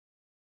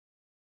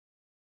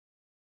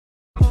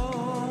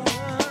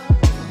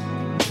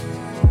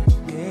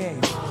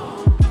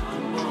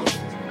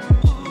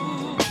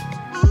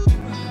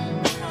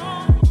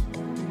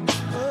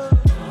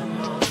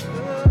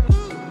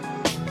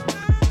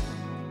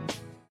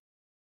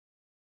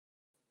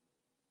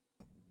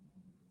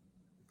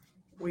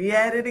We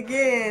at it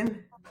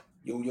again.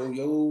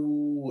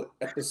 Yo,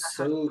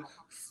 episode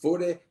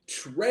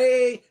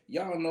 43.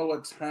 Y'all know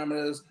what time it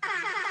is.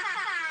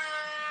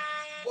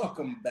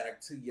 Welcome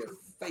back to your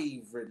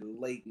favorite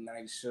late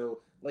night show,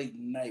 Late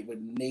Night with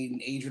Nate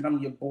and Adrian. I'm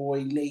your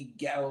boy, Nate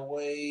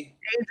Galloway.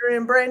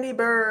 Adrian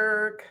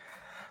Brandyberg.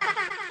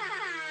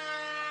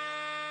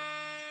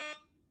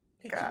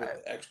 Hit you with God.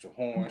 the extra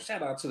horn.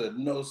 Shout out to the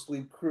No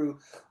Sleep crew.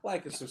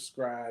 Like and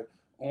subscribe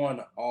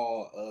on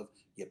all of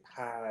your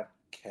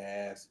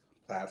podcast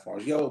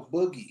platforms. Yo,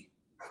 Boogie.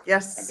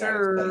 Yes, I gotta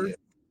tell sir. you,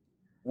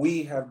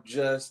 we have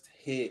just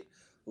hit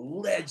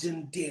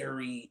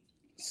legendary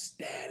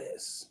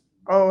status.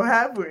 Oh,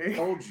 have we?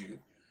 Told you,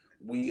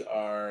 we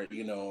are,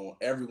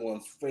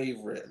 everyone's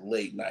favorite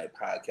late night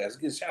podcast.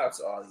 Again, shout out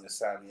to all the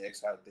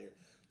Insomniacs out there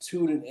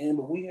tuning in,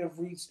 but we have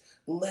reached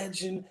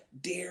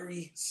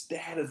legendary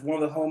status.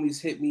 One of the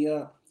homies hit me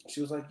up.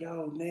 She was like,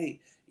 yo,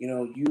 Nate, you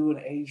and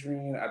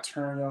Adrian, I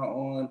turn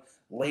y'all on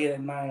late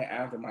at night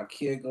after my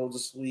kid goes to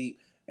sleep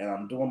and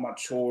I'm doing my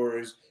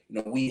chores.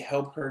 We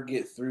help her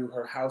get through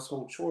her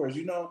household chores.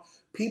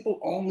 People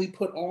only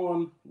put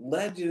on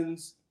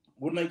legends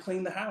when they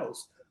clean the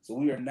house. So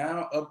we are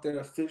now up there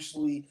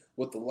officially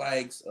with the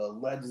likes of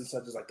legends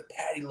such as like the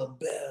Patti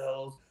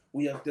LaBelle's.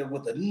 We up there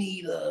with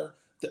Anita,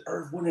 the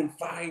Earth, Wind, and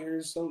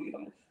Fires. So,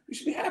 we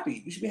should be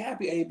happy. We should be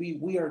happy, AB.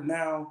 We are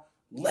now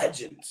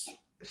legends.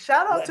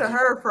 Shout out to Legends.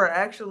 her for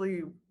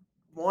actually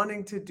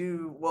wanting to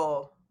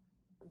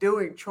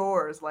doing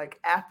chores like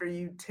after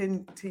you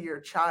tend to your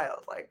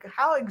child. Like,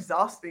 how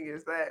exhausting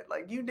is that?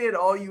 Like, you did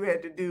all you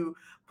had to do,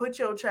 put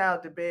your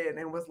child to bed,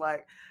 and was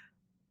like,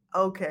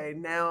 okay,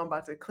 now I'm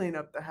about to clean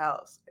up the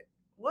house.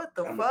 What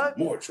the I'm going to do fuck?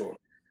 more chores.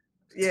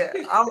 Yeah,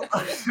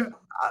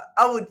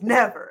 I would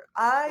never.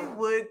 I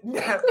would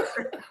never.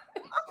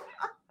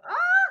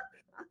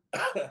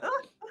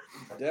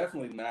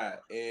 Definitely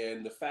not.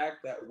 And the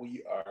fact that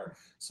we are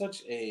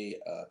such a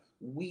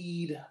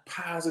weed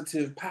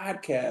positive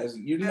podcast,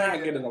 you're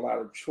not getting a lot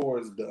of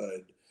chores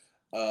done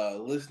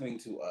listening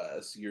to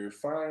us. You're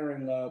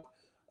firing up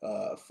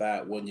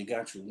fat when you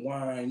got your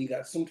wine, you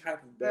got some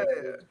type of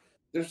beverage.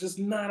 There's just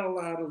not a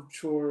lot of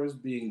chores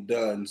being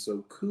done.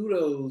 So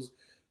kudos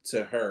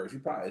to her. She's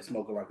probably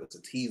smoking like a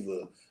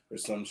sativa or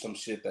some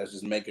shit that's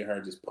just making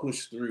her just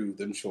push through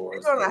them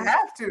chores. You're gonna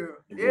have to.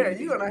 Yeah,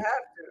 Really you're gonna have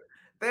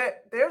to.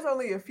 There's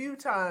only a few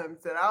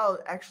times that I'll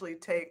actually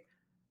take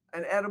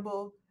an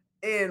edible,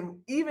 and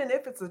even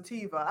if it's a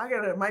sativa, I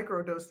gotta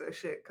microdose that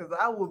shit because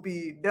I will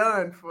be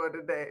done for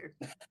the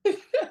day.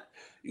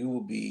 You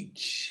will be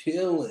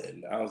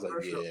chilling. I was like,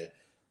 For sure. yeah.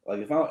 Like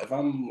if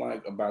I'm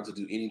like about to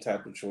do any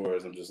type of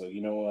chores, I'm just like,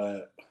 you know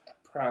what?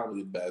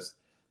 Probably best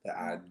that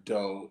I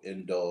don't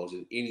indulge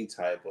in any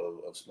type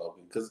of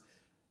smoking because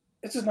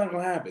it's just not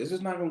gonna happen. It's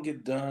just not gonna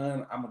get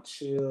done. I'm gonna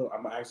chill.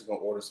 I'm actually gonna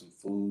order some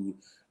food.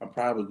 I'm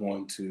probably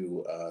going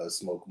to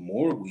smoke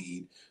more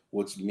weed,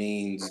 which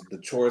means the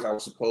chores I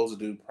was supposed to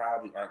do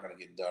probably aren't gonna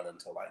get done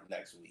until like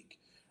next week.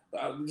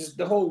 Just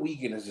the whole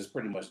weekend is just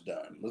pretty much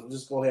done. Let's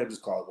just go ahead and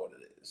just call it what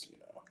it is.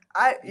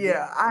 I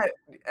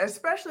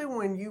especially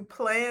when you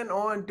plan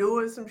on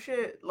doing some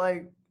shit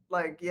like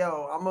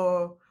yo, I'm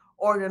gonna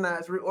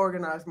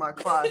reorganize my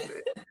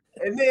closet.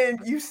 And then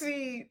you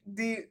see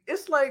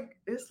it's like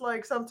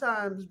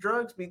sometimes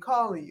drugs be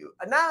calling you.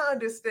 And I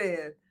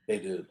understand. They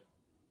do.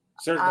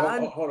 Certain.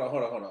 I Hold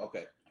on.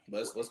 Okay,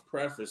 let's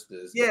preface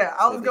this Yeah,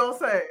 I was with it. gonna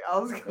say. I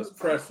was gonna Let's say.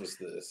 preface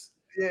this.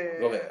 Go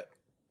Yeah. ahead.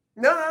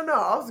 No.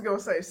 I was gonna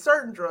say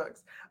certain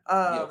drugs,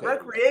 Yeah. Okay.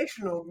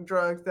 recreational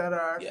drugs that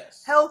are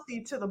Yes.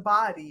 healthy to the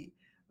body,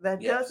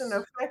 that doesn't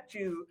Yes. affect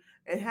you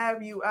and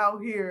have you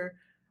out here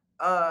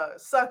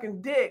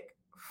sucking dick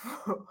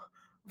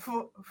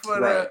for Right.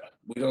 the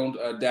We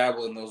don't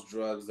dabble in those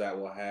drugs that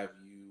will have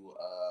you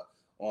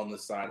on the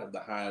side of the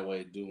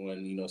highway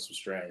doing, some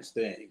strange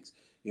things.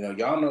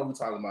 Y'all know we're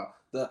talking about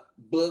the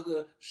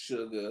booger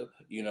sugar,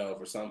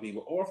 for some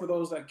people, or for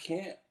those that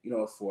can't,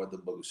 afford the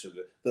booger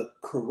sugar, the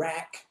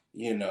crack,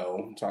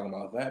 I'm talking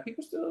about that.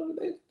 People still,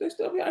 they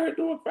still be out here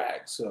doing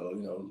crack. So,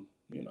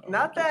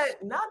 not just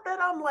that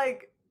I'm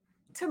like,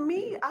 to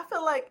me, I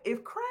feel like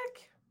if crack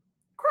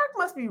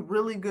must be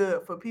really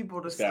good for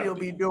people to it's gotta still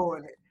be. be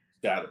doing it.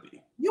 It's gotta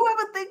be. You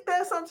ever think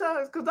that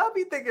sometimes? Because I'll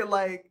be thinking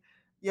like,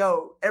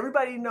 yo,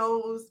 everybody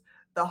knows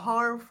the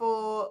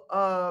harmful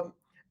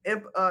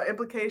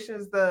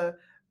implications, the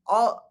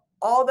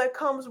all that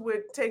comes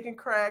with taking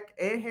crack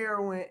and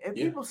heroin, and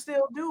Yeah. people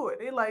still do it.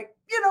 They're like,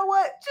 you know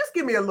what? Just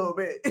give me a little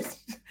bit.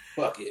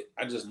 Fuck it.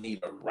 I just need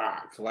a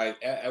rock. Like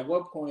at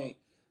what point,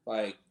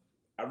 like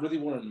I really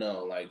want to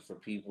know, like for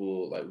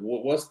people, like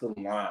what's the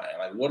line?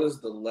 Like what is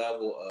the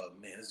level of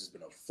man? This has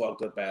been a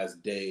fucked up ass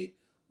day.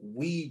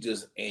 We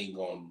just ain't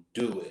gonna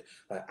do it.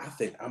 Like I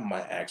think I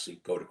might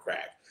actually go to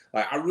crack.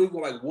 Like I really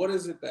want. Like what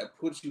is it that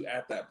puts you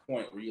at that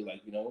point where you're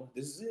like,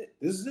 this is it.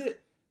 This is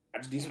it. I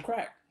just need some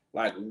crack.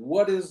 Like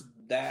what is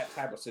that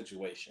type of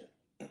situation?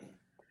 I Like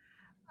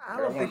I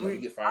don't want think to know. we.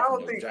 You get I fired from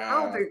don't your think. I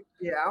don't job. think.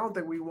 Yeah, I don't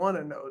think we want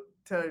to know.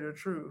 Tell you the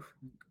truth.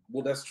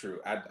 Well, that's true.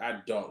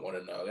 I don't want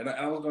to know. And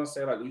I was gonna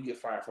say like we get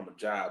fired from a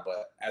job,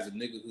 but as a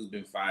nigga who's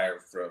been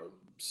fired from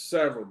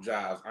several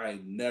jobs, I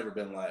ain't never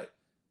been like,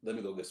 let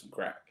me go get some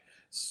crack.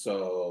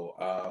 So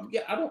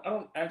yeah, I don't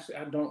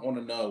want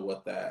to know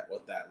what that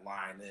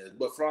line is.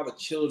 But for all the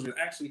children,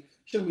 actually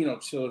shouldn't be no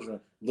children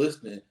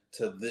listening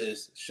to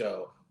this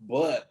show.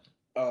 But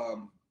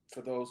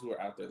for those who are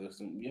out there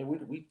listening, yeah,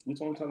 we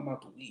only talking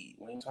about the weed.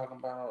 We ain't talking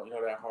about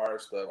that hard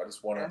stuff. I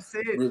just want to That's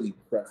it. really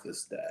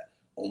preface that.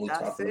 Only That's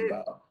talking it.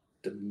 about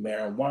the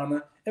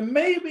marijuana and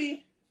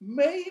maybe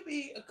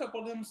a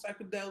couple of them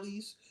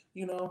psychedelics,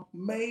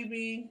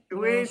 maybe,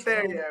 We ain't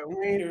there strong yet. We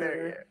ain't there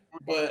liquor, yet. We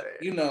ain't but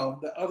there.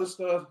 the other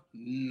stuff,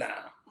 nah,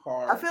 I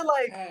hard feel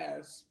like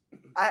pass.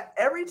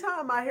 every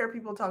time I hear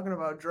people talking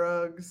about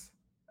drugs,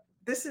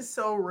 this is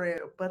so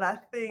random, but I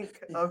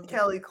think of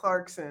Kelly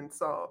Clarkson's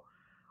song.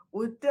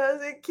 What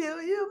doesn't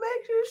kill you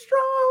makes you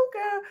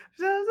stronger,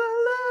 just a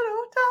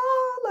little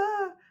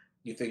taller.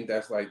 You think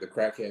that's like the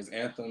crackheads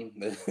anthem?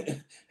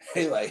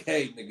 Hey, like,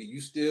 hey, nigga,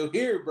 you still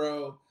here,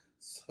 bro?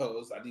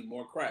 So I need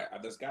more crack.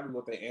 That's got to be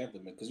what they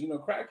anthem because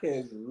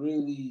crackheads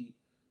really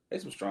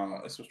it's some strong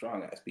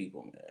ass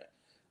people, man.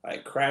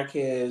 Like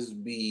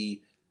crackheads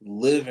be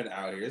living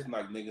out here. It's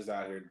like niggas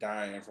out here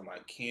dying from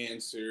like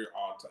cancer,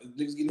 all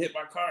niggas getting hit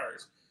by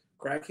cars.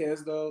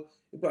 Crackheads though,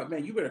 it's like,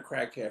 man, you been a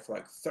crackhead for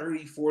like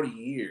 30, 40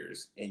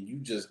 years and you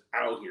just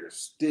out here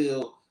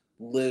still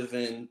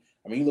living.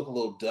 I mean, you look a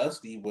little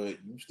dusty, but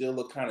you still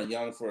look kind of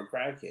young for a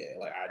crackhead.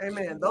 Like I Hey just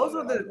be man, those are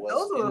wondering, like,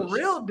 those what's are in the the shit?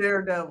 real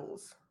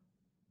daredevils.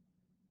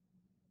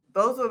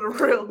 Those are the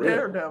real Real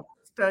daredevils.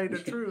 Tell you the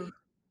truth.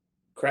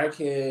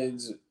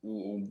 crackheads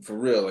for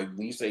real. Like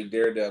when you say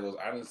daredevils,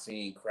 I done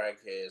seen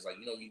crackheads. Like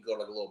you go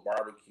like a little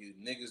barbecue,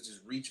 niggas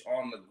just reach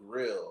on the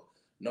grill,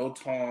 no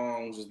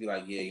tongs, just be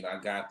like, yeah, I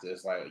got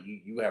this. Like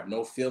you have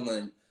no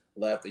feeling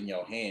left in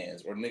your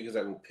hands, or niggas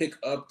that will pick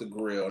up the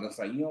grill and it's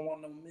like you don't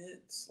want no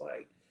mitts,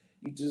 like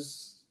They you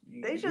just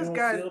don't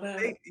got feel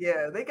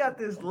that. they got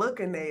this look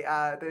in their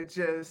eye that they're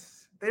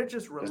just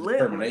That's relentless.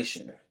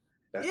 determination.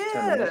 That's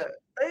Yeah,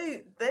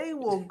 determination. they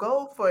will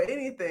go for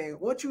anything.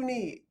 What you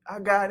need, I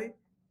got it.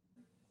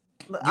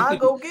 You I'll can,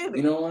 go get you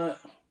it. know what?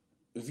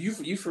 If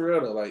you for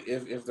real though, like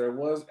if there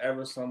was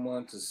ever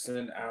someone to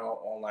send out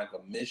on like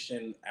a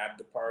mission at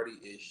the party,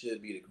 it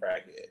should be the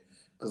crackhead.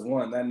 Cause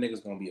one, that nigga's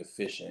gonna be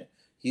efficient.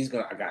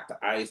 I got the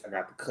ice, I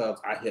got the cups,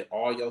 I hit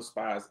all your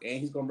spots, and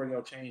he's gonna bring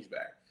your change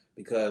back.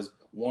 Because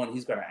one,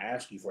 he's gonna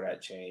ask you for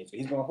that change.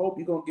 He's gonna hope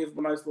you're gonna give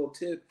him a nice little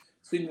tip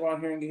so he can go out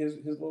here and get his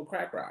little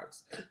crack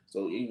rocks.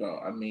 So,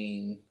 I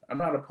mean, I'm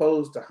not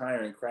opposed to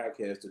hiring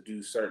crackheads to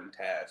do certain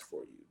tasks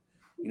for you.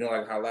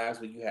 Like how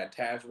last week you had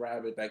Task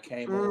Rabbit that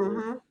came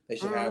over. Mm-hmm. They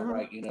should have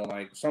Mm-hmm. like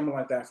like something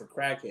like that for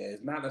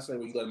crackheads. Not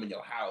necessarily when you let them in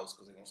your house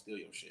because they're gonna steal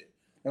your shit.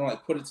 They're gonna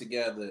like put it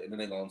together and then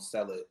they're gonna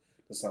sell it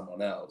to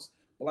someone else.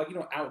 But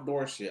like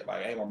outdoor shit,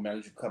 like hey my man,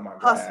 you should cut my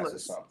grass or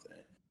Hustlers. something.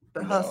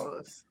 The You know,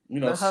 hustlers. The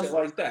shit like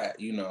hustlers. that.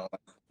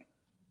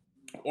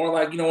 Or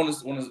like when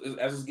it's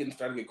as it's getting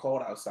starting to get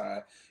cold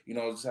outside,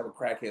 just have a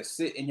crackhead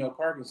sit in your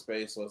parking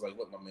space. So it's like,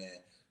 look, my man,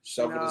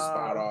 shovel this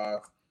spot No.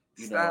 off.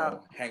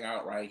 Stop. Hang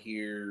out right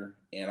here,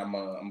 and I'm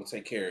gonna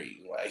take care of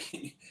you. Like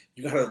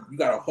you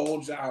got a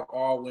whole job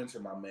all winter,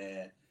 my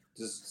man.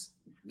 Just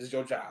this is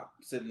your job.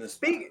 Sit in this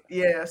spot.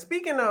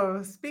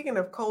 Speaking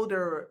of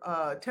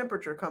colder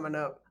temperature coming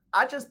up,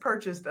 I just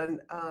purchased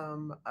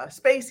a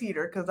space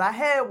heater because I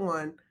had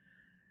one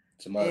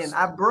It's a and must. It's a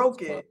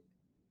must.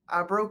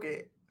 I broke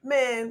it.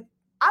 Man,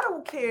 I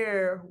don't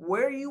care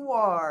where you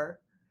are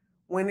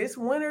when it's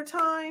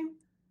wintertime,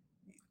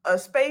 a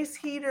space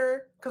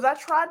heater, because I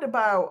tried to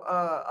buy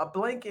a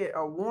blanket,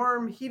 a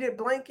warm heated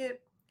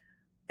blanket,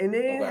 and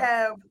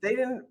Okay. they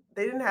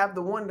didn't have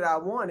the one that I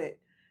wanted.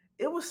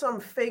 It was some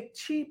fake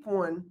cheap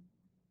one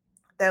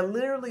that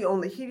literally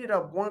only heated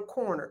up one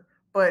corner.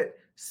 But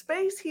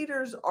space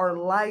heaters are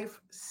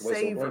life Wait, so break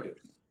savers. it.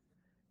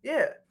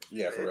 Yeah,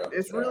 Yeah, for real.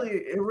 it's They are.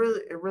 it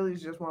really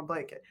is just one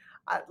blanket.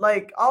 I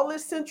like all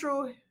this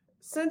central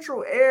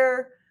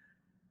air,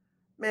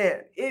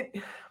 man. It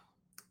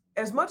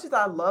as much as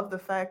I love the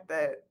fact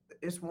that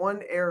it's one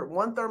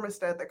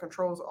thermostat that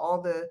controls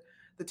all the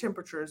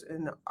temperatures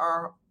in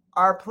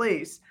our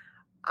place.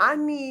 I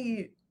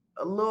need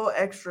a little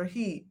extra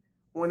heat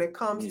when it You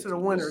comes need to the to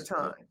winter just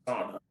time.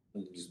 sauna.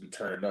 You can just be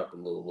turned up a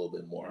little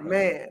bit more, huh?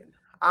 Man,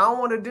 I don't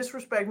want to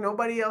disrespect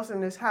nobody else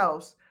in this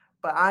house,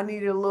 but I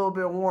need it a little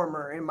bit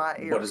warmer in my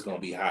But it's area. gonna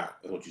be hot.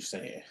 Is what you're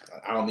saying.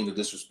 I don't mean to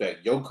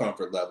disrespect your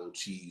comfort level,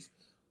 Chief,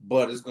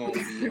 but it's gonna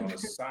be on a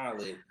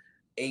solid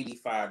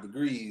 85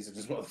 degrees in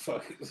this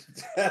motherfucker.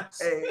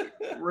 That's Hey,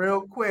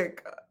 real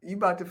quick, you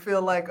about to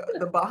feel like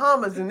the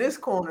Bahamas in this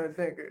corner,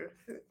 nigga.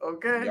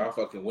 Okay? y'all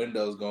fucking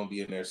windows gonna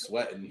be in there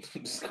sweating,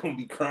 just gonna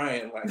be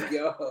crying like,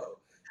 yo,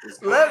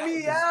 it's Let hot in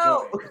me this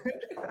out.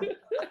 joint.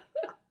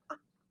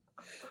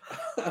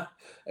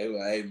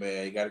 Hey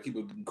man, you gotta keep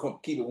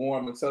it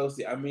warm and toasty.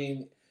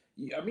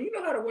 You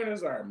know how the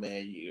winters are,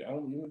 man. You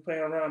been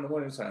playing around in the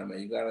wintertime, man.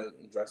 You gotta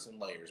dress in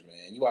layers,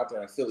 man. You out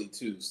there in Philly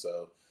too,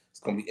 so it's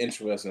gonna be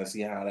interesting to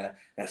see how that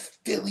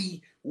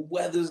Philly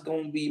weather's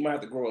gonna be. You might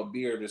have to grow a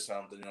beard or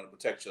something, to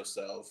protect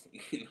yourself,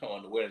 in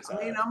the winter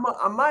I mean, time.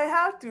 I might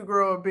have to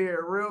grow a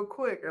beard real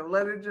quick and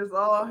let it just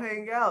all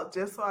hang out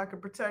just so I can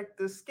protect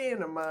the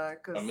skin of mine. I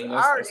Cause mean, I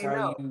that's already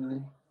how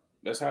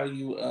know.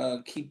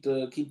 you keep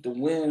the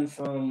wind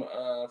from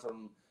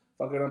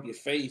fucking up your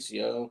face,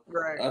 yo.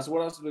 Right. So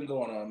what else has been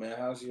going on, man?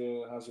 How's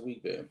your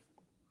week been?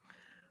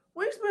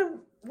 Week's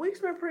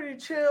been pretty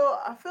chill.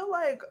 I feel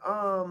like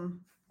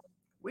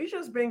we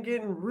just been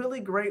getting really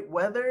great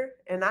weather,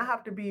 and I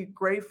have to be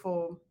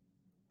grateful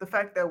the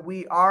fact that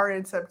we are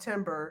in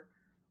September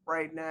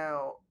right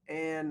now,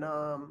 and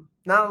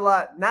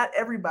not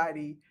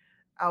everybody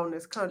out in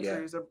this Yeah.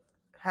 country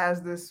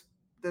has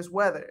this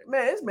weather.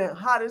 Man, it's been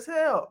hot as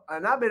hell,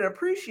 and I've been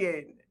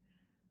appreciating it.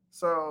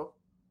 So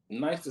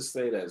Nice to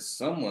say that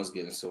someone's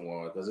getting some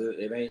warm because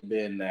it ain't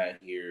been that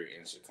here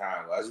in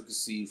Chicago. As you can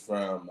see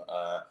from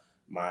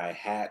my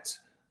hat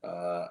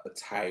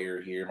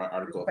attire here, my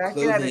article of back at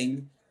it.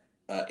 clothing,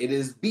 it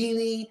is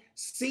beanie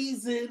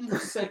season, the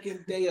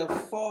second day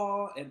of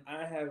fall, and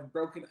I have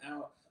broken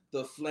out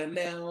the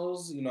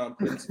flannels. I'm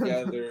putting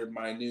together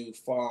my new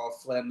fall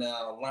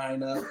flannel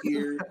lineup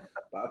here.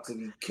 About to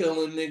be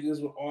killing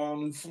niggas with all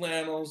new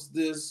flannels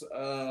this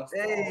fall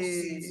Hey,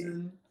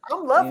 season.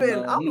 I'm New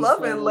loving flannels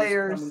coming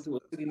layers. to a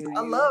city near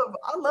I you. love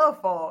I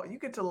love fall. You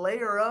get to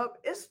layer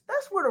up. That's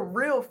where the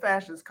real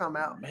fashions come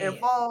out. And Man.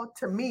 fall,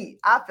 to me,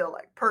 I feel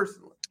like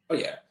personally. Oh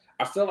yeah.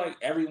 I feel like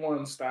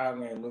everyone's style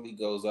game really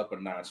goes up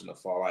a notch in the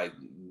fall. Like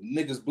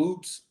niggas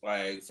boots,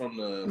 like from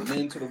the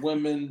men to the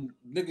women,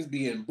 niggas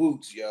be in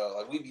boots, yo.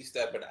 Like we be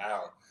stepping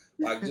out.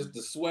 Like just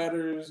the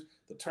sweaters,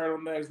 the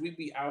turtlenecks, we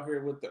be out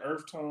here with the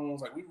earth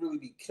tones. Like we really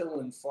be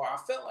killing fall. I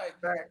felt like,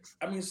 Facts.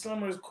 I mean,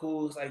 summer is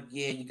cool. It's like,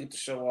 yeah, you get to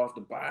show off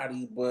the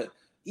body, but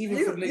even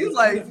for You niggas, even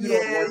like, if you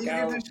don't yeah, work you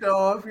get to out, show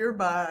off your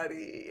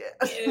body. yeah,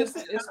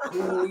 it's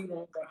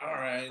cool, But all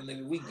right,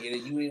 nigga, we get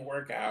it. You ain't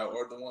work out,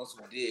 or the ones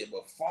who did.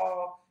 But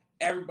fall,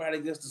 everybody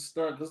gets to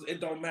start because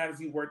it don't matter if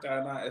you worked out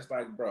or not. It's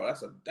like, bro,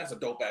 that's a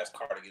dope ass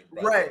cardigan,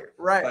 brother. Right,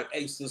 right, Like,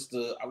 hey,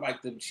 sister, I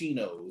like them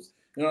chinos.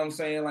 You know what I'm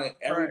saying? Like right.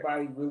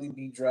 everybody really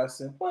be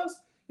dressing. Plus,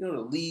 the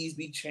leaves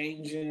be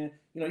changing.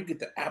 You get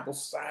the apple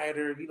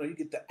cider. You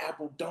get the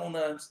apple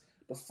donuts.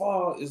 The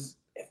fall is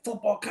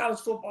football. College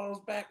football is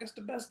back. It's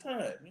the best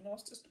time.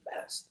 It's just the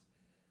best.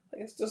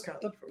 Like it's just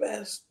College the football.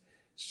 best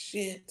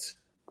shit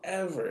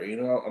ever.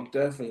 I'm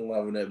definitely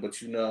loving it.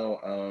 But a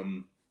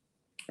little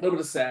bit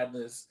of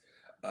sadness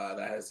that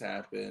has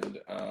happened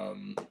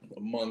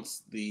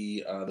amongst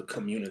the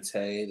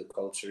community, the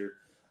culture.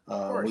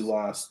 Of We course.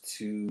 lost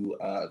two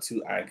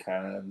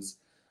icons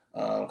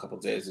a couple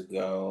days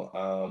ago.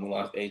 We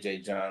lost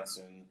AJ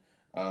Johnson.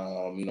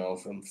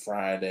 From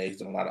Friday, he's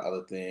doing a lot of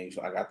other things.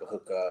 I got the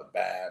hookup,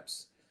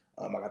 Babs.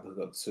 I got the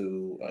hookup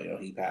too.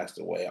 He passed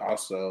away.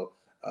 Also,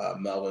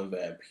 Melvin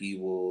Van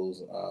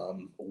Peebles,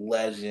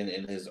 legend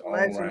in his own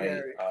right.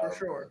 Legendary, for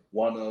sure.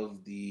 One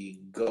of the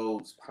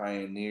GOATs,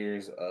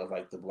 pioneers of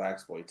like the black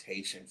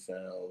exploitation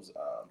films,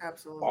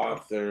 Absolutely.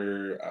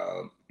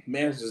 author.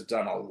 Man's just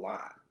done a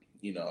lot.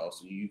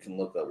 So you can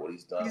look up what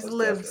he's done. He's But it's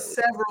lived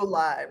definitely several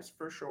lives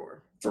for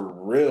sure. for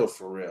real,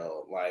 for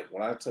real. Like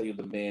when I tell you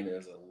the man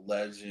is a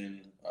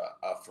legend,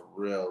 a for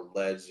real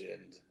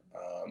legend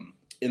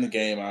in the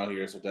game out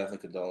here. So definitely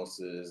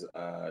condolences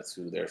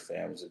to their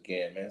families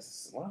again, man.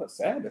 It's a lot of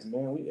sadness,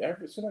 man.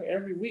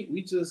 Every week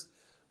we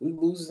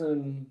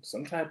losing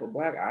some type of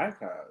black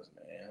icons,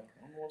 man.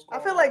 I don't know what's going on,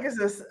 I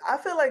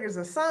feel like it's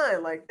a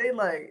sign. Like they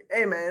like,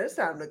 hey man, it's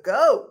time to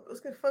go.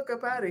 Let's get the fuck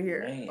up out of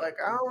here. man, Like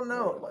I don't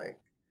know. bro. Like,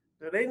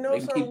 do they know They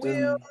can something we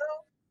don't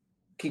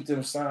keep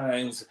them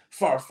signs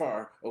far,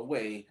 far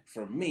away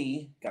from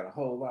me. Got a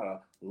whole lot of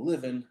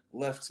living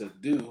left to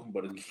do,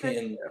 but know?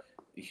 again,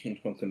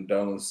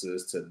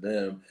 condolences to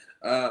them.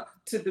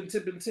 Tipping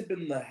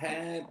the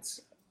hat.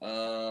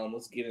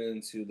 Let's get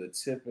into the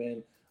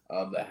tipping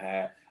of the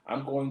hat.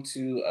 I'm going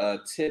to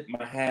tip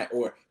my hat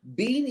or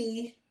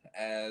beanie,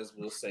 as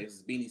we'll say, this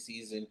is beanie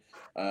season,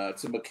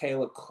 to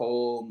Michaela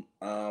Cole.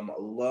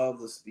 Love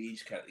the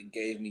speech. It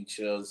gave me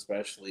chills,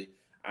 especially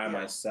I Yeah.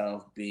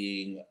 myself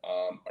being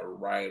a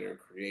writer,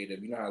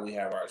 creative. You know how we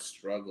have our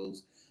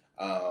struggles.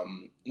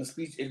 The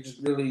speech, it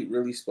just really,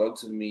 really spoke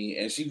to me.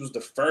 And she was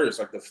the first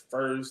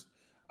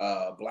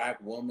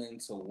black woman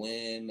to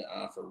win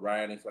for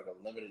writing for like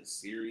a limited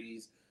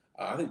series.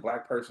 I think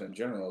black person in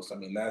general. So I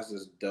mean, that's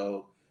just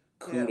dope.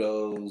 Yeah.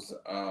 Kudos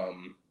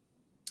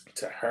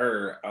to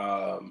her.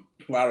 A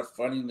lot of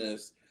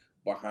funniness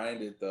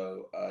behind it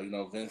though.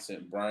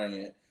 Vincent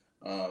Bryant.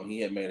 He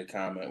had made a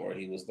comment where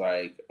he was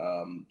like,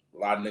 a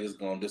lot of niggas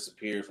gonna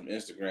disappear from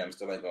Instagram,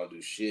 still ain't gonna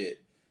do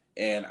shit.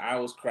 And I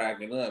was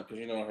cracking up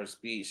because in her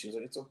speech, she was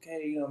like, "It's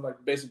okay,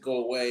 like basically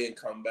go away and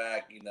come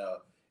back." And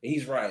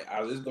he's right.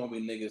 There's gonna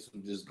be niggas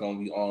who just gonna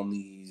be on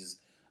these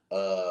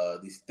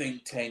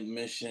think tank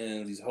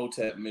missions, these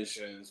hotep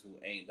missions, who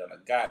ain't done a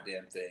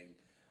goddamn thing.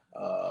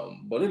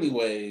 But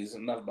anyways,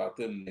 enough about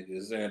them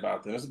niggas. It ain't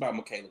about them. It's about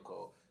Michaela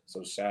Cole.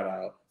 So shout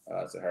out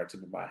to her,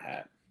 tipping my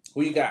hat.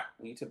 Who you got?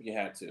 Who you tip your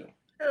hat to?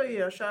 Hell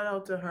yeah, shout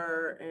out to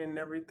her and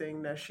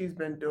everything that she's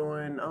been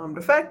doing.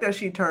 The fact that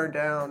she turned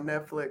down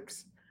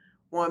Netflix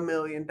 $1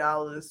 million,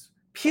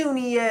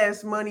 puny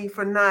ass money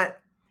for not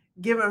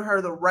giving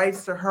her the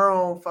rights to her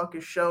own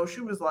fucking show.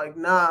 She was like,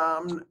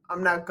 "Nah,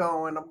 I'm not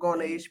going. I'm going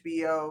to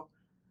HBO."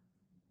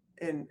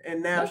 And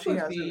now she Netflix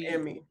has an be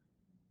Emmy.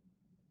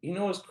 You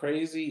know what's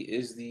crazy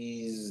is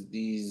these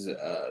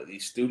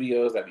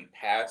studios that be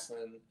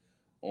passing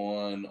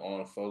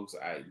on folks'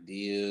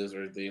 ideas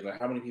or things. Like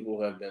how many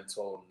people have been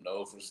told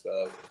no for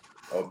stuff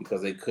or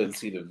because they couldn't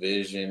see the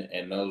vision,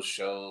 and those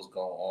shows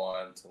go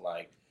on to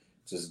like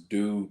just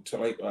do to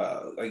like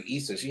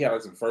Issa. She had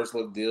like some first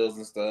look deals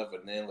and stuff,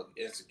 and then look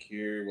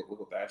Insecure. Look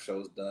what that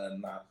show's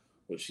done. Now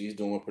what she's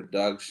doing with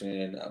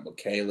production.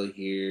 Michaela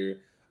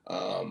here.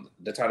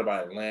 They talked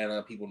about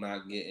Atlanta, people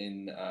not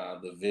getting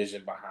the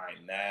vision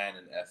behind that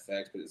and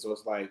FX, but so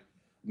it's like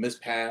Miss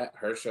Pat,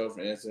 her show,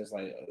 for instance,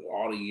 like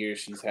all the years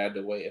she's had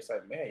to wait. It's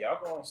like, man, y'all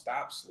gonna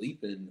stop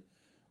sleeping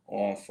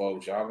on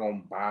folks. Y'all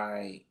gonna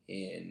buy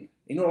in.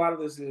 A lot of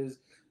this is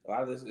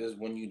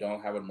when you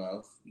don't have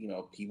enough,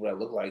 people that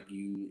look like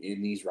you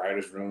in these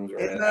writers' rooms or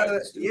In as the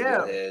the studio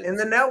yeah, in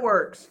the heads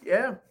networks.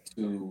 Yeah.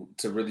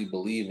 to really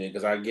believe in.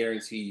 Because I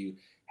guarantee you,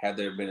 had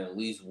there been at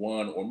least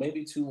one or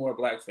maybe two more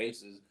black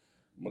faces,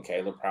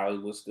 Michaela probably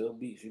would still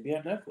be. She'd be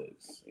on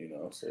Netflix.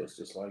 So it's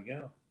just like,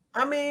 yeah,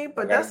 I mean, I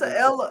but gotta that's give a it to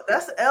L.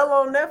 That's a L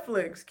on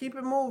Netflix. Keep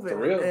it for moving,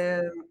 real.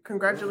 and For real.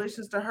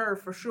 congratulations to her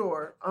for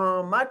sure.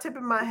 My tip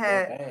in my It's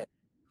that hat. bad.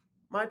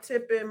 My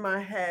tip in my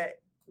hat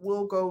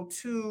will go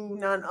to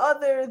none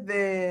other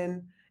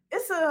than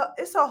it's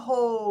a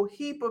whole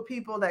heap of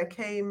people that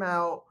came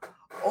out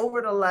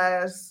over the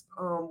last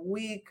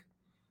week.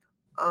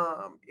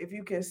 If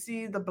you can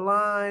see the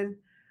blind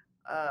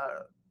uh,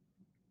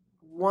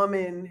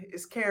 woman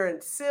is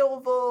Karen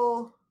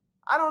Silva.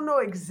 I don't know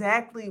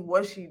exactly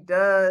what she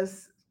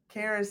does.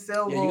 Karen Yeah,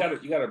 Silva.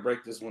 you gotta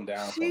break this one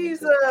down for me She's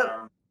because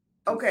a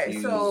I'm Okay,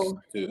 confused so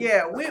too.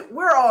 yeah,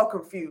 we're all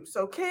confused.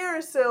 So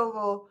Karen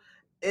Silva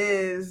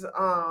is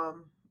a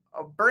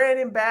brand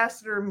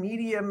ambassador,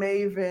 media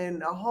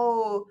maven, a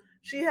whole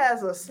she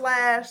has a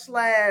slash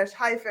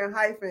hyphen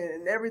hyphen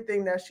and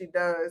everything that she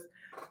does,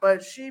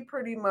 but she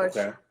pretty much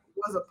Okay.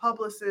 was a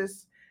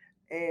publicist,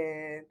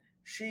 and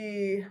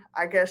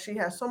I guess she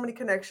has so many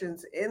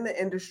connections in the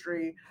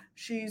industry.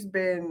 She's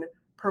been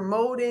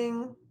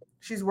promoting,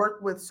 she's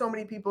worked with so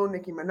many people,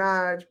 Nicki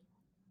Minaj,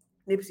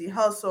 Nipsey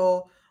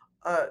Hussle,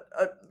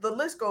 the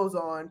list goes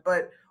on.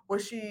 But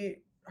what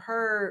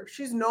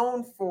she's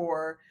known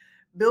for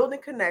building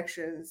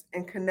connections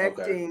and Okay.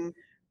 connecting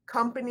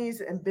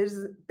companies and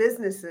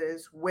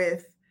businesses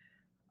with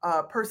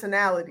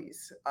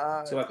personalities,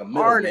 So like a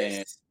middleman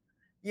artists.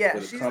 Yeah,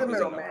 with the she's the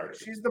companies and the middleman.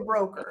 artists. She's the Okay.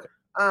 broker.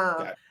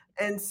 Uh, Got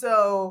and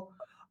so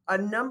a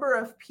number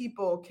of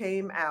people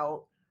came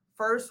out.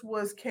 First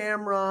was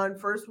Cameron,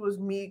 first was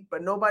Meek,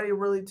 but nobody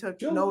really took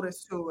it. Sure.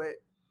 notice to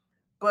it.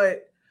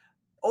 But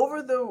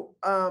over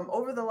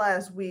the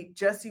last week,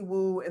 Jessie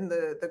Woo in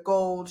the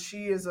Gold.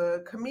 She is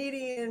a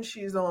comedian.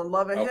 She's on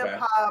Love and Hip Okay.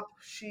 Hop.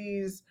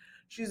 She's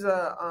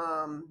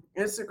a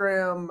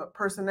Instagram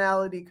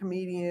personality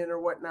comedian or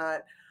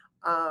whatnot.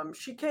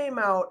 She came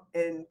out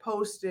and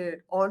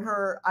posted on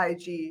her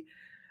IG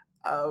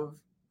of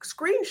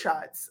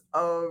screenshots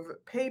of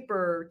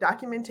paper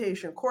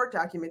documentation, court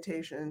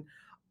documentation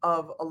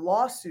of a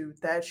lawsuit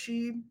that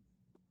she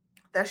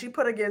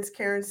put against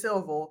Karen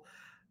Silva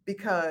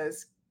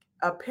because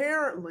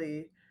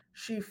apparently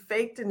she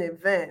faked an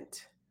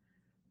event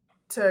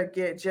to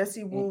get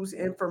Jessie Woo's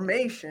Mm-hmm.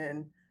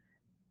 information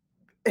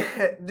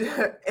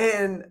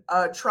and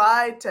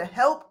tried to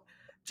help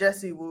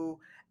Jessie Woo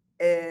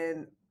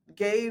and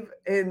gave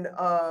and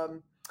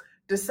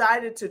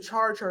decided to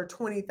charge her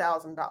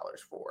 $20,000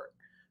 for it.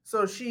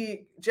 So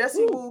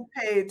Jessie Woo. Woo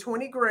paid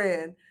 20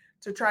 grand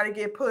to try to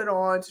get put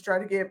on, to try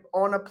to get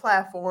on a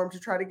platform, to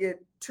try to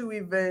get two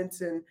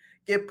events and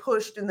get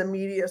pushed in the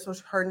media so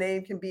her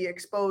name can be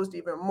exposed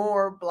even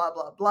more, blah,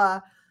 blah,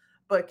 blah.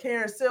 But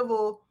Karen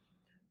Civil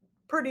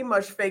pretty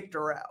much faked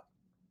her out.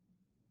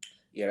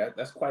 Yeah,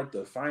 that's quite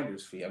the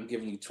finder's fee. I'm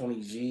giving you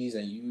 20 G's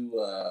and you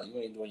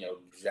ain't doing your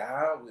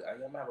job. I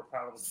don't have a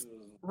problem with you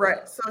as Right.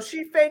 well. So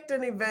she faked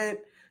an event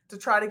to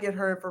try to get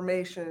her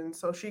information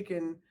so she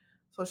can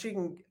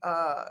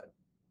uh,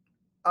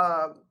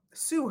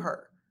 sue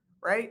her,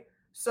 right?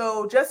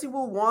 So Jessie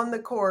Woo won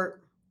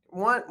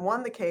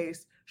the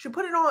case. She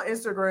put it on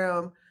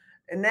Instagram,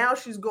 and now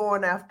she's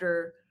going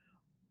after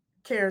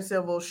Karen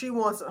Civil. She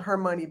wants her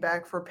money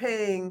back for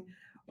paying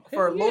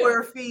Hell for yeah.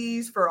 lawyer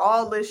fees for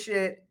all this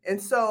shit.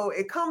 And so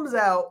it comes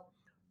out.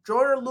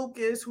 Jordan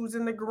Lucas, who's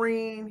in the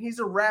green, he's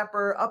a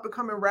rapper, up and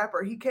coming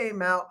rapper. He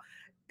came out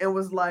and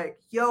was like,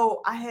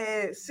 "Yo, I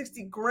had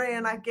 60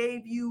 grand I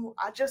gave you.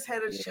 I just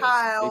had a Yes.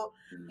 child."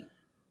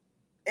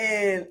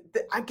 And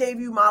I gave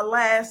you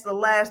the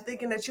last,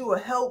 thinking that you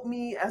would help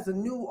me as a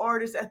new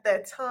artist at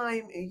that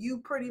time, and you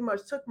pretty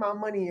much took my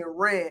money and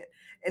ran.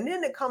 And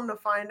then to come to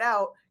find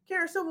out,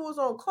 Karen Civil was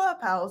on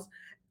Clubhouse,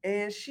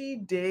 and she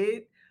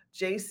did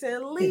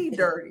Jason Lee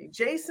dirty.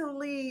 Jason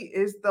Lee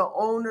is the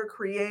owner,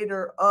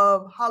 creator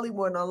of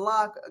Hollywood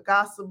Unlocked, a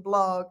gossip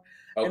blog.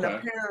 And Okay.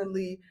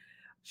 apparently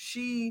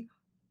she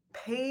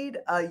paid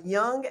a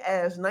young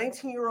ass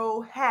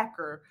 19-year-old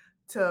hacker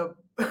to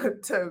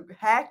to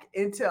hack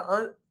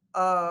into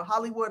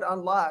Hollywood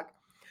Unlocked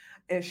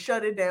and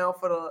shut it down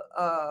for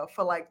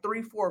like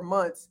 3-4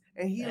 months,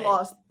 and he Dang.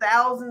 lost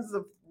thousands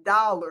of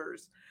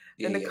dollars.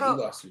 And Yeah, he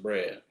lost some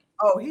bread.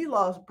 he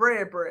lost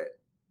bread.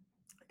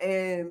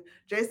 And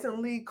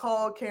Jason Lee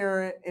called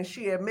Karen and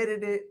she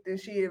admitted it. Then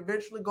she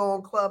eventually go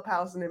on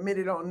Clubhouse and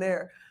admitted on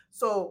there.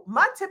 So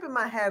my tip in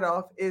my hat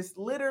off is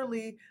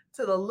literally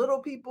to the little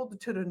people,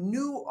 to the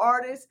new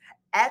artists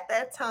at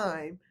that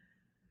time,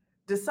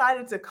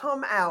 decided to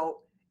come out,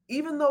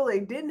 even though they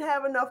didn't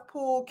have enough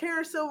pull.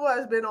 Karen Silva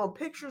has been on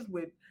pictures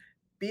with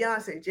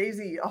Beyonce,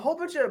 Jay-Z, a whole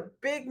bunch of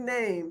big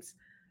names.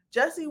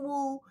 Jessie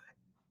Woo,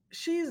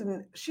 she's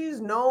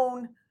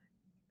known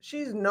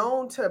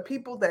to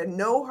people that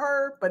know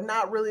her, but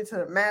not really to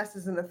the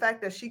masses. And the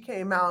fact that she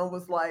came out and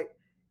was like,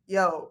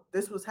 yo,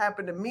 this was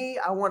happened to me.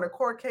 I won a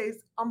court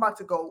case. I'm about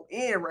to go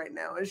in right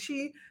now. And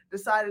she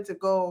decided to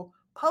go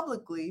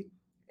publicly.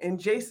 And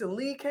Jason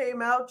Lee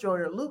came out,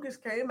 Joyner Lucas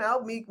came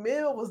out, Meek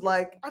Mill was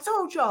like, I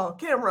told y'all,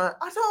 Cameron,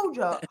 I told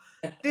y'all.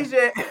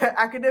 DJ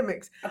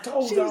Academics, I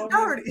told she's y'all,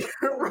 dirty.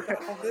 right.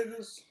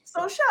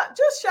 So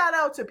shout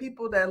out to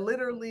people that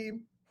literally,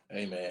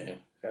 hey man,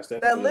 that's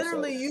that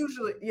literally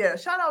usually,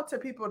 shout out to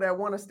people that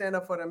want to stand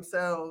up for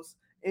themselves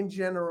in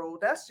general.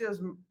 That's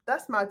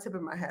my tip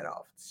of my hat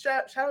off.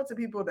 Shout out to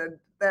people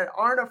that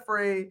aren't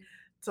afraid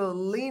to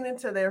lean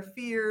into their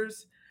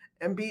fears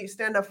and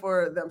stand up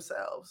for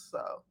themselves.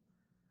 So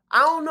I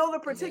don't know the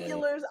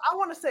particulars. I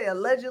want to say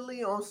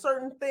allegedly on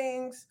certain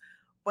things,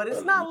 but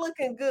it's not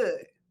looking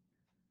good.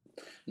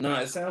 No,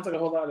 it sounds like a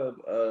whole lot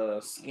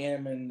of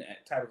scamming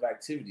type of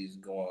activities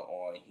going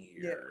on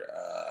here.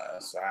 Yeah.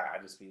 So I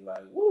just be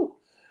like, woo.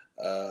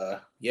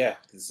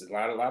 This is a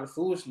lot of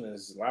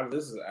foolishness. A lot of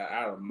this is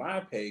out of my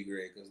pay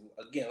grade. Because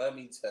again, let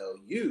me tell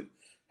you,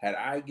 had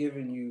I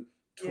given you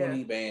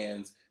 20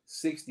 bands,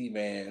 60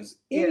 bands,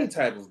 any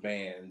type of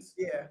bands,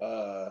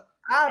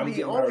 I'm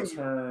getting my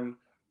return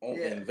on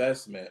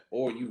investment,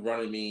 or you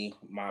running me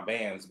my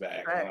bands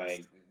back.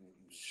 Like,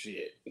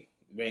 shit,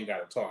 we ain't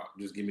got to talk.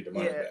 Just give me the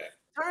money back.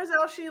 Turns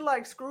out she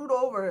like screwed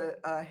over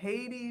a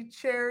Haiti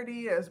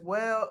charity as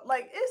well.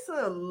 Like, it's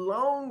a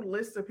long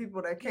list of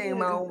people that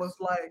came out and was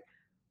like,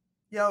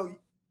 yo,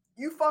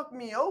 you fucked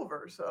me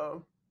over.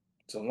 So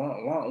it's a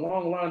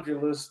long laundry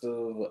list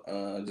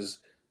of just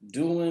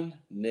doing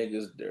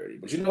niggas dirty.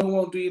 But you know who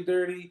won't do you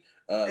dirty?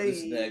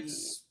 This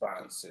next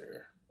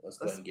sponsor. Let's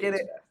go ahead and get into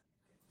that.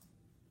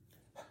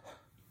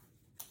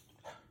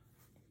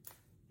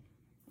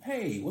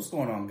 Hey, what's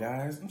going on,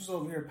 guys? I'm just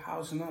over here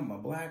polishing up my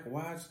black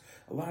watch.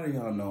 A lot of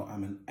y'all know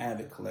I'm an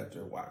avid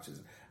collector of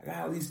watches. I got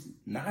at least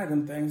 9 of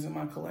them things in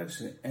my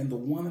collection, and the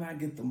one that I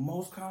get the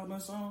most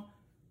compliments on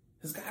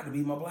has got to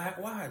be my black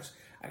watch.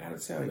 I got to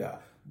tell y'all,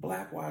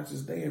 black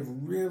watches, they have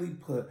really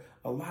put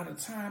a lot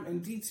of time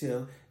and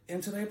detail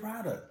into their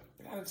product.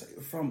 I gotta tell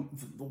you, from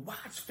the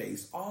watch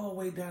face all the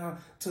way down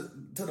to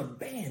the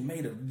band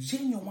made of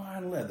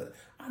genuine leather.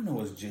 I know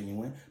it's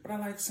genuine, but I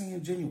like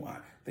seeing genuine.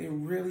 They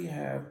really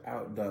have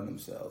outdone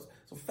themselves.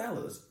 So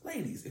fellas,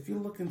 ladies, if you're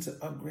looking to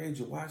upgrade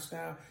your watch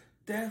style,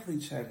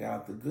 definitely check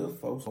out the good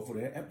folks over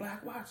there at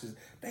Black Watches.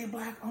 They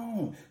black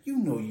owned. You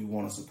know you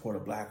want to support a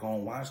black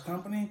owned watch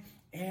company.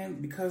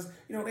 And because,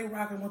 they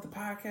rocking with the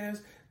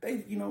podcast,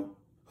 they,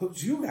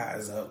 hooked you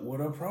guys up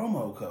with a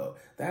promo code.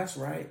 That's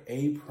right,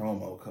 a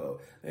promo code.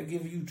 They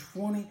give you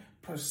 20%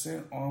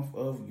 off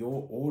of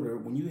your order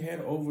when you head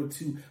over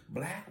to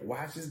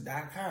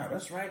blackwatches.com.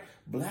 That's right,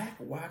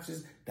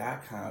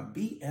 blackwatches.com,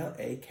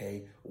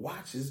 BLAK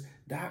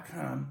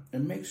watches.com,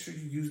 and make sure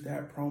you use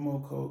that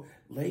promo code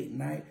Late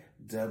Night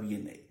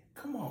WNA.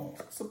 Come on,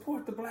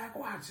 support the Black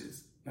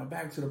Watches. Now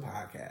back to the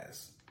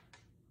podcast.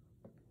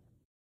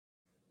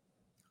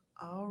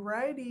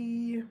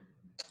 Alrighty.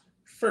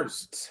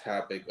 First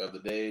topic of the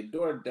day,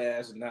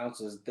 DoorDash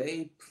announces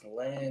they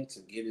plan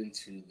to get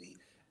into the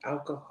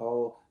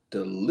alcohol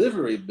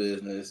delivery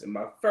business. And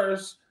my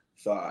first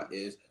thought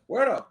is,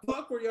 where the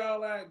fuck were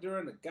y'all at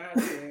during the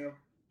goddamn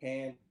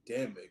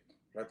pandemic?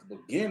 At the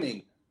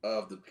beginning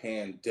of the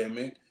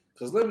pandemic.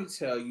 Because let me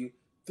tell you,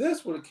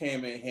 this would have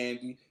came in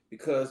handy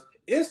because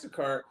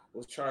Instacart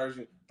was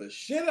charging the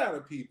shit out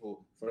of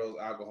people for those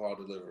alcohol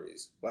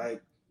deliveries.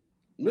 Like,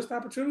 missed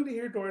opportunity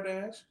here,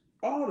 DoorDash.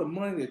 All the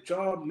money that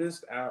y'all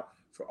missed out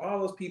for all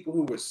those people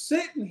who were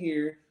sitting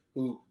here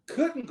who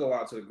couldn't go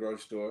out to the grocery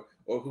store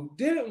or who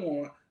didn't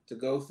want to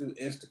go through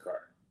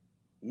Instacart.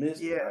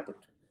 Missed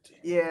opportunity.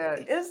 Yeah,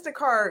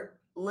 Instacart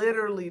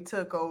literally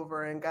took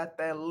over and got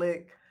that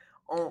lick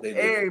on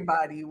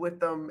everybody with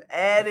them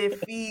added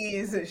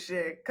fees and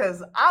shit.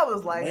 Cause I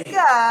was like,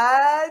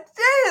 God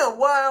damn,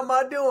 why am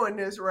I doing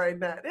this right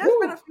now? There's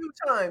been a few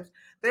times.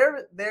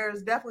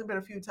 There's definitely been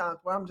a few times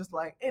where I'm just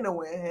like, ain't no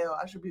way in hell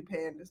I should be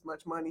paying this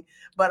much money.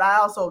 But I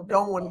also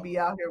don't want to be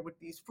out here with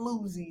these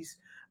floozies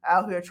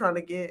out here trying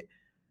to get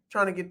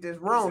trying to get this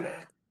Rona.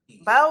 Exactly.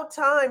 About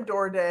time,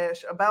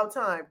 DoorDash. About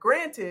time.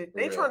 Granted, For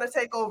they real. trying to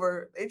take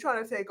over. They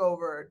trying to take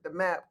over the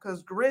map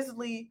because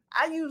Grizzly.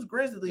 I use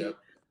Grizzly Yep.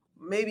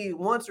 maybe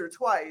once or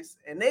twice,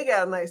 and they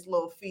got a nice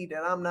little fee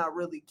that I'm not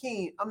really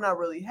keen. I'm not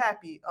really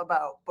happy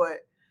about.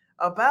 But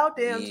about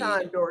damn Yeah.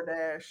 time,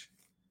 DoorDash.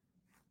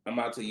 I'm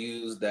about to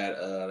use that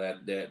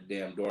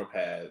damn door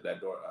pad,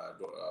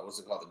 what's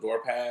it called? The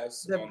door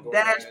pass The on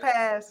Dash DoorDash.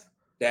 Pass.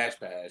 Dash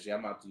Pass. Yeah,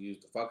 I'm about to use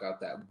the fuck out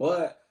that.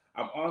 But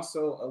I'm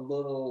also a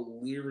little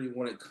leery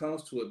when it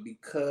comes to it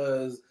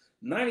because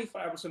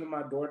 95% of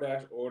my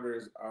DoorDash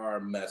orders are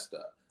messed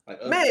up. Like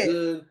a Man,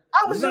 good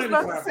I was just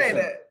about to say 95%.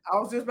 that. I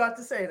was just about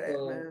to say that,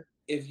 So man.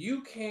 if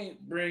you can't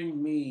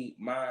bring me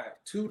my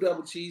 2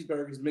 double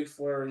cheeseburgers,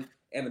 McFlurry,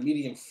 and a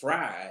medium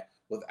fry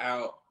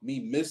without me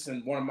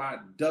missing one of my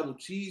double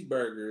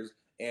cheeseburgers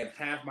and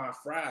half my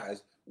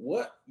fries,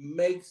 what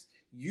makes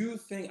you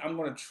think I'm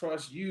going to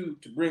trust you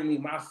to bring me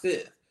my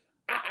fifth?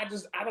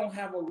 I don't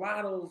have a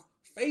lot of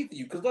faith in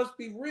you because let's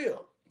be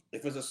real.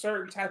 If it's a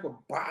certain type of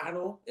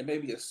bottle and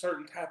maybe a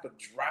certain type of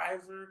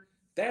driver,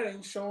 that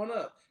ain't showing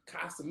up.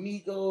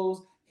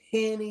 Casamigos,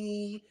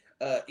 Henny,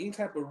 any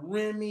type of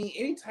Remy,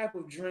 any type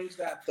of drinks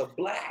that the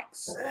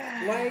blacks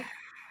like,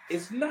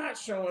 it's not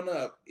showing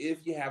up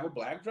if you have a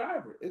black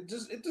driver. It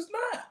does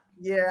not.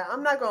 Yeah,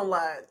 I'm not gonna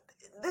lie.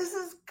 This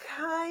is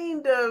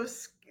kind of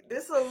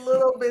this is a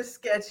little bit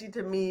sketchy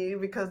to me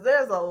because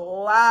there's a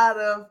lot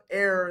of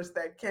errors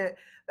that could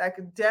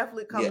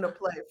definitely come Yeah. into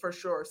play for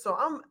sure. So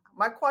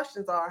my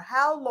questions are: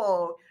 how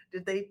long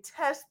did they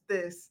test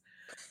this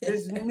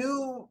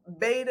new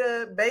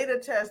beta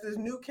test, this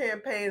new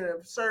campaign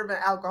of serving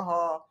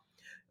alcohol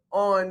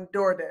on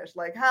DoorDash?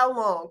 Like how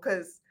long?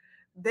 Because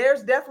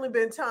there's definitely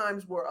been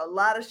times where a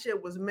lot of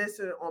shit was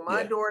missing on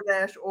my Yeah.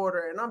 DoorDash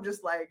order, and I'm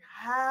just like,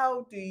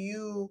 how do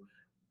you?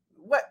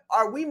 What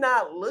are we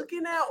not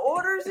looking at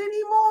orders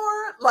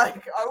anymore?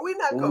 Like, are we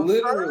not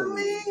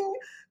Literally.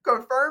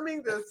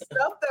 confirming the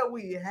stuff that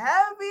we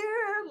have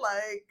here?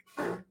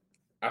 Like,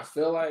 I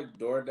feel like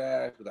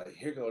DoorDash was like,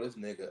 here go this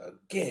nigga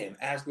again,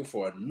 asking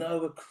for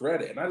another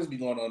credit. And I just be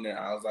going on there.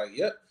 I was like,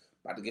 yep,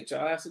 about to get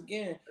y'all ass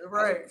again. I was like,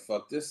 right? you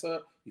fucked this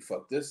up. You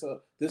fucked this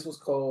up. This was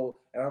cold.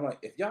 And I'm like,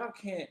 if y'all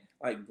can't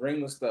like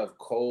bring the stuff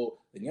cold,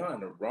 then y'all in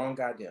the wrong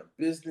goddamn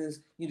business.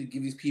 You need to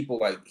give these people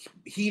like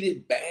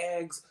heated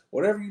bags,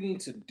 whatever you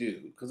need to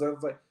do. Because I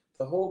was like,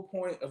 the whole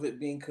point of it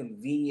being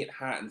convenient,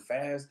 hot, and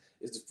fast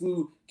is the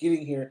food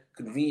getting here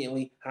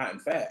conveniently, hot,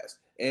 and fast.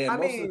 And I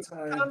most of mean, the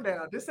time, calm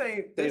down. they don't do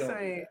that. They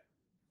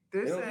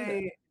This don't do that.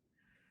 ain't,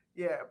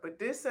 yeah, but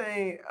this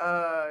ain't,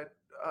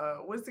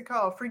 what's it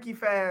called? Freaky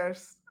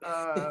Fast,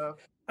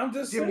 I'm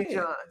just Jimmy saying.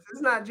 John's.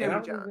 It's not And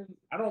Jimmy John's.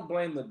 I don't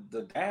blame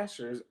the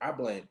Dashers. I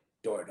blame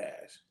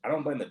DoorDash. I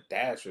don't blame the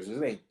Dashers.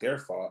 It ain't their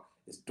fault.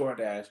 It's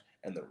DoorDash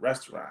and the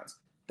restaurants.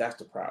 That's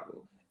the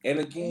problem. And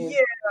again, Yeah,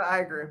 I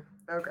agree.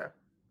 Okay.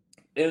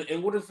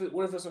 and what if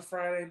it's a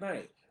Friday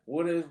night?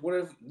 What if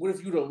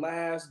you the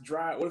last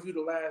drive? What if you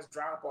the last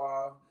drop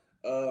off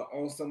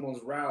on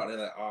someone's route and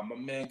like, oh my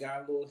man got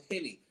a little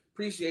Henny.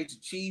 Appreciate you,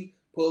 Chief.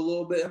 Put a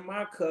little bit in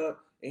my cup,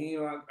 and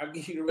you know I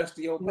give you the rest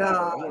of your bottle.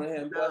 No, I went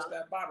ahead and bust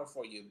that bottle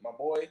for you, my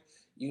boy.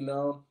 You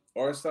know,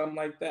 or something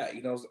like that.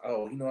 You know,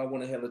 oh, you know, I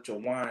went ahead and let your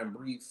wine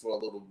breathe for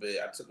a little bit.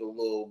 I took a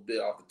little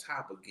bit off the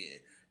top again.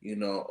 You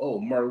know,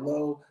 oh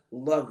Merlot,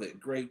 love it,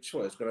 great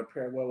choice. Gonna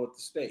pair well with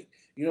the steak.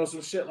 You know,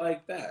 some shit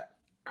like that.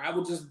 I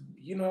would just,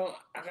 you know,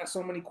 I got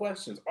so many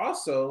questions.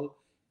 Also,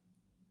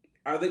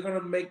 are they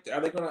gonna make?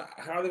 Are they gonna?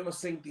 How are they gonna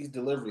sync these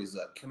deliveries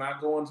up? Can I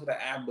go into the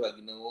app and be like,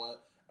 you know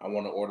what? I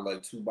want to order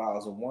like 2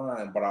 bottles of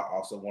wine, but I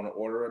also want to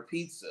order a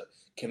pizza.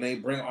 Can they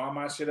bring all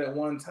my shit at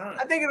one time?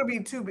 I think it'll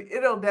be two.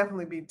 It'll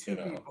definitely be two You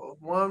know, people.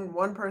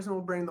 One person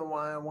will bring the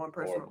wine. One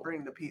person will horrible,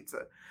 bring the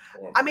pizza. I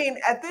horrible. mean,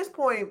 at this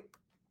point,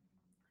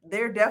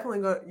 they're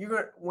definitely going. You're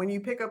going when you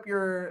pick up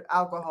your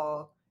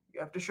alcohol, you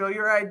have to show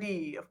your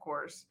ID, of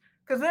course,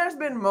 because there's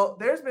been Oh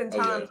yeah,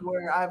 times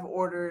where I've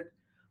ordered.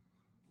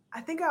 I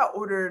think I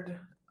ordered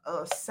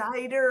a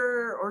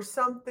cider or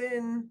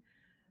something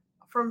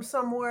from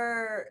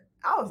somewhere.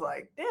 I was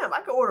like, damn,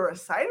 I could order a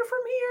cider from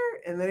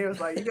here. And then it was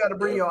like, you got to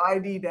bring yep. your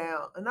ID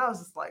down. And I was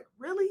just like,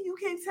 really? You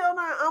can't tell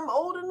now I'm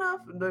old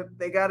enough?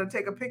 They got to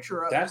take a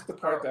picture of That's it. the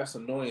part So, that's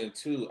annoying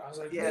too. I was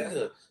like, yeah,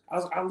 nigga,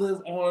 I live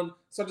on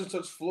such and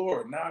such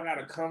floor. Now I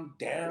gotta come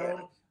yeah,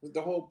 down.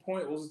 The whole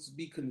point was to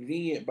be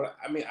convenient, but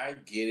I mean, I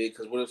get it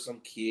because what if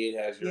some kid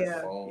has your yeah,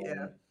 yeah,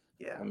 phone?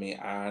 yeah. I mean,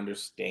 I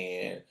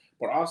understand,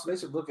 but also they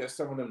should look at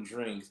some of them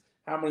drinks.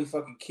 How many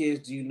fucking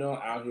kids do you know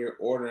out here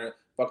ordering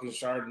fucking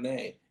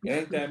Chardonnay? It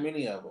ain't that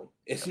many of them.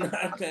 It's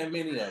not that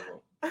many of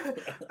them.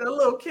 The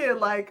little kid,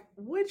 like,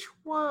 which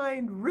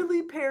wine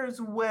really pairs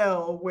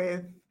well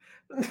with.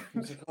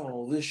 It's like,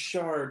 oh, this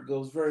shard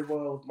goes very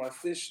well with my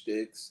fish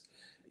sticks.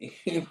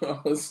 You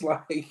know, it's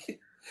like,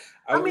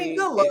 I I mean, mean,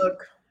 good it.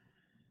 luck.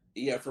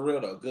 Yeah, for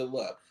real though. Good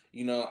luck.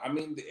 You know, I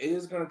mean, it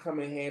is gonna come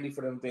in handy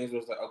for them things where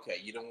it's like, okay,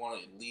 you don't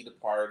want to lead a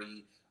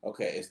party.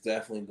 Okay, it's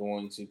definitely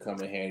going to come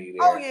in handy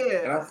Oh, there.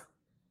 And yeah.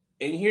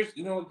 and here's,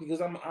 you know,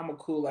 because I'm a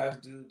cool ass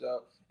dude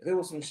though. If it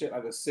was some shit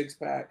like a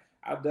 6-pack,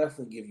 I'll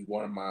definitely give you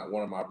one of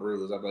my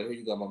brews. I'll be like, here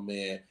you go, my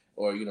man,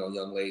 or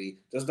young lady.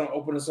 Just don't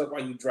open this up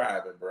while you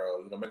driving,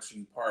 bro. Make sure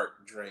you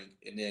park, drink,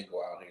 and then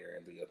go out here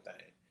and do your thing.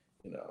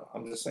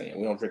 I'm just saying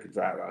we don't drink and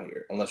drive out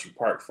here unless you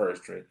park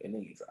first, drink, and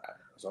then you drive.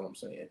 That's all I'm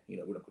saying. We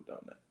don't condone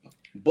that.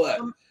 But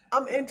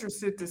I'm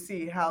interested to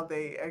see how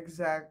they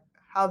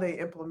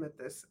implement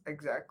this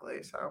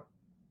exactly. So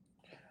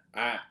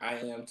I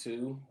am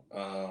too.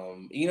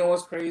 You know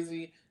what's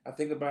crazy? I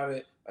think about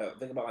it. I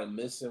think about like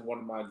missing one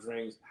of my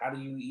drinks. How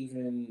do you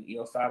even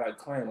file that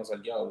claim? I was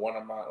like, yo, one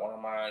of my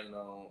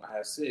I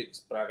had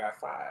 6, but I got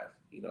 5.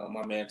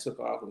 My man took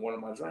off with one of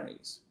my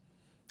drinks.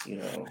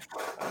 Yeah,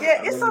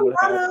 I really would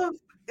have.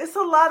 it's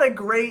a lot of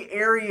gray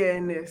area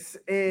in this,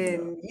 Yeah.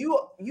 and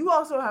you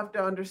also have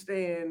to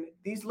understand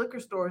these liquor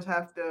stores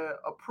have to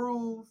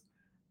approve,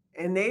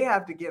 and they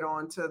have to get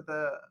on to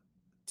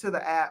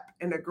the app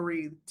and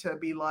agree to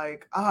be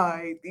like, all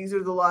right, these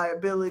are the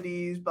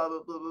liabilities, blah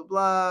blah blah blah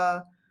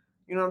blah.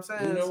 You know what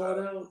I'm You saying? know So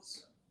what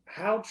else?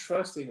 How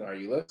trusting are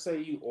you? Let's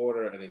say you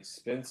order an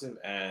expensive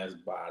ass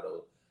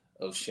bottle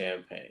of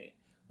champagne.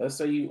 Let's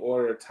say you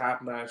order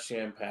top notch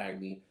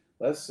champagne.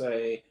 Let's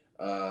say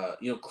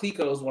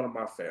Clico is one of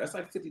my favorites.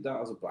 That's like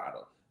 $50 a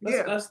bottle.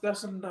 yeah,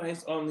 That's a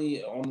nice on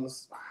the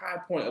high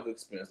point of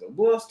expensive.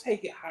 Well, let's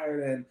take it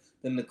higher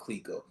than the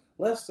Clico.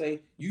 Let's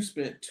say you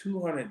spent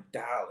 $200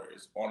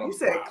 on a you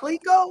said bottle.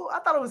 Clico? I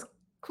thought it was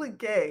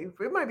Clique.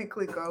 It might be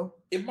Clico.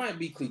 It might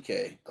be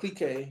Clico,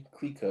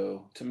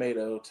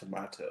 tomato.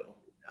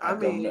 I I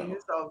don't mean, know.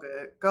 it's all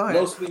good. Go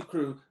No ahead. Sleep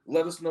Crew,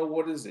 let us know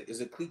what is it. Is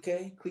it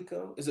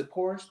Clico? Is it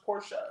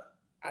Porsche?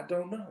 I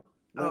don't know.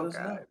 Let Oh us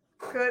know. God.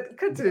 Good. But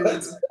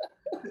Continue.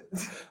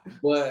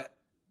 but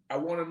I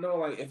want to know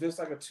like if it's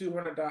like a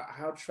 $200,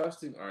 how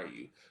trusting are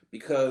you?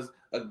 Because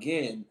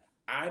again,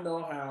 I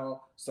know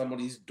how some of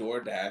these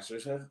Door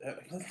Dashers have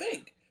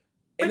think.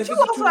 And But if you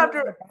it's a also have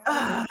 $200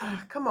 bottle,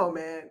 to, come on,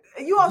 man.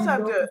 You also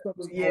have to, this stuff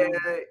is yeah.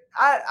 going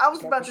I was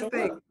it's not about gonna to show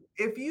think up.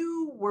 if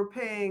you were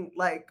paying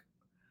like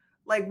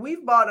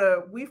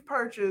we've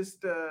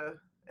purchased,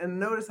 and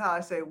notice how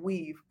I say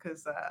we've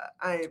because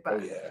I ain't Oh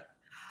buying it. yeah.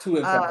 2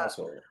 income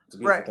household. It's a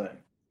beautiful Right.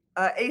 thing.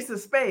 Ace of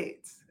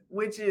Spades,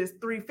 which is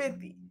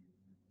 350.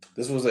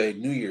 This was a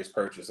New Year's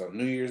purchase, a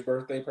New Year's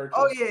birthday Oh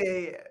purchase. yeah.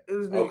 It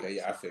was New Okay,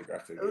 Year's. yeah, I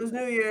figured. It was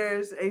New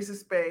Year's. Ace of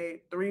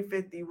Spade,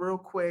 350, real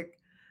quick.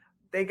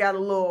 They got a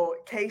little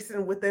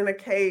casing within a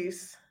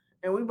case,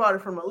 and we bought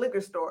it from a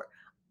liquor store.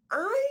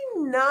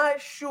 I'm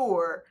not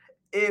sure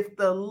if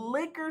the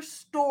liquor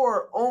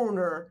store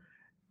owner,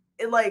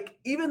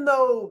 even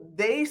though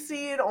they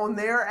see it on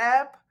their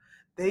app,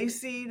 they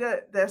see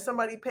that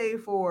somebody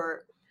paid for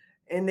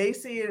it, and they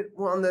see it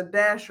on the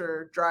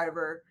dasher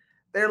driver.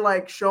 They're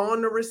like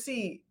showing the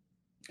receipt.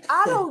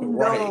 I don't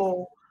Right.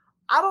 know.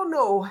 I don't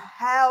know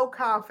how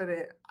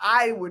confident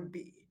I would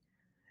be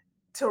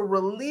to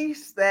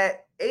release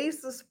that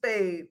Ace of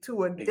Spade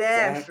to a Exactly.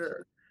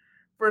 dasher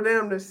for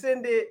them to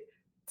send it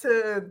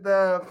to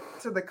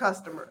the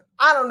customer.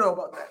 I don't know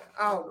about that.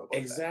 I don't know about that.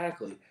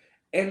 Exactly.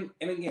 And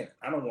again,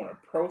 I don't want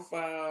to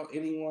profile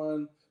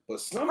anyone, but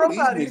some of these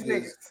Profile these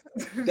niggas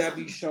niggas. that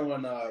be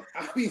showing up,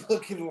 I be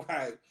looking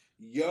like,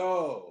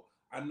 yo,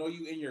 I know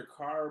you in your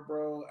car,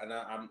 bro, and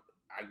I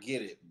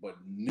get it, but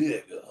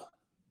nigga,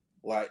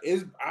 like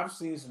I've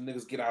seen some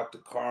niggas get out the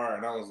car,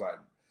 and I was like,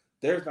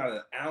 there's not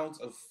an ounce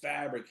of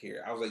fabric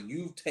here. I was like,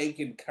 you've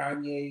taken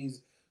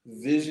Kanye's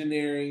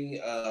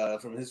visionary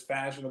from his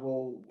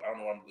fashionable. I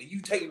don't know.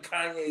 You've taken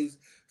Kanye's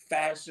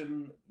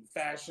fashion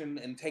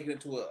and taken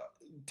it to a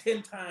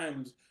 10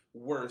 times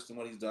worse than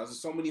what he's done. There's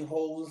so many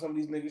holes in some of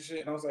these niggas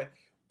shit, and I was like,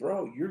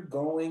 bro, you're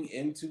going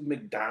into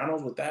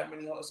McDonald's with that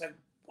many holes. It's like,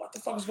 what the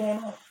fuck is going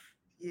on?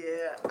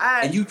 Yeah,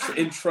 And you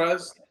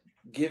entrust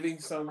giving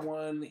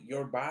someone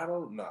your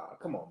bottle? Nah,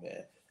 come on,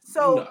 man.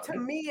 so to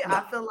me, I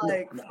No, feel no,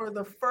 like no. for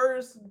the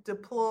first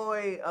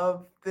deploy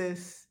of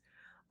this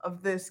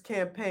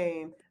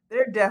campaign,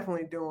 they're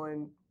definitely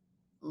doing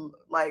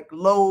like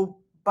low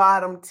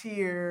bottom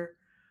tier,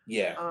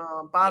 Yeah,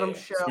 bottom yeah.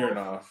 shelf.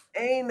 Smirnoff.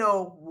 Ain't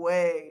no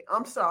way.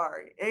 I'm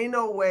sorry. Ain't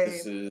no way.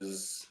 This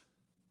is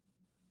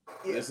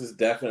Yeah. this is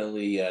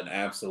definitely an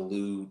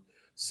absolute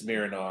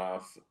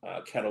Smirnoff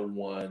Kettle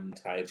One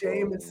type of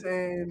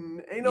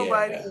Jameson. yeah. Ain't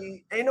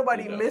You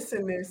nobody know,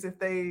 missing this if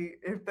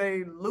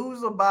they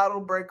lose a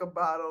bottle, break a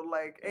bottle.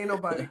 Like ain't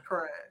nobody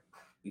crying.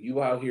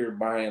 you out here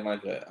buying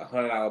like a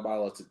 $100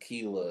 bottle of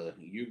tequila,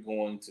 you're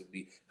going to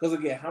be because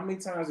again, how many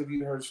times have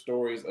you heard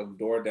stories of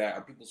DoorDash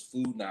or people's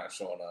food not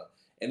showing up?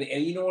 And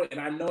you know what?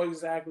 And I know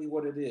exactly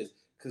what it is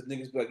because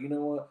niggas be like, you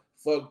know what?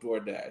 Fuck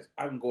DoorDash.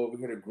 I can go over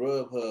here to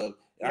Grubhub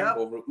and I can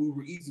go Yep. over to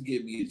Uber Eats to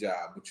get me a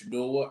job. But you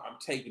know what? I'm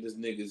taking this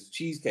nigga's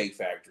Cheesecake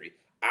Factory.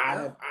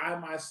 Yep. I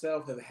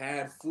myself have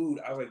had food.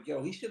 I was like,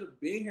 yo, he should have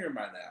been here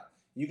by now.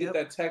 You get Yep.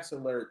 that text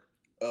alert.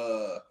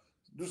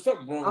 There's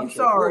something wrong I'm with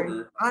your sorry.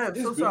 order. I am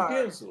It's so been sorry.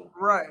 canceled.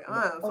 Right. I'm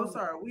like, I am so oh,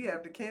 sorry. We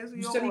have to cancel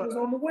you your said he was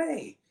order. on the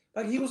way.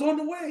 Like, he was on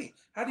the way.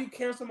 How do you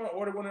cancel my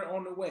order when they're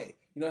on the way?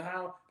 You know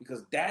how?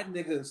 Because that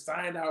nigga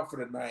signed out for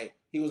the night.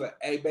 He was like,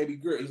 hey, baby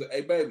girl. He's like,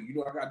 hey, baby, you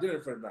know I got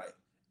dinner for the night.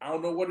 I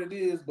don't know what it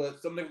is,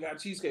 but some nigga got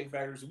Cheesecake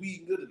Factory, so we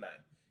eating good tonight.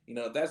 You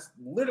know, that's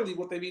literally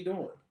what they be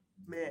doing.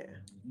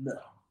 Man. No.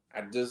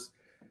 I don't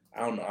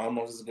know. I don't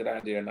know if it's a good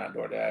idea or not,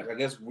 DoorDash. I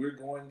guess we're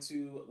gonna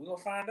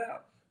find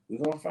out.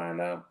 We're gonna find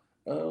out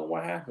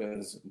what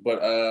happens.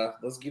 But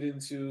let's get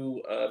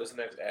into this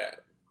next ad.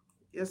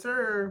 Yes,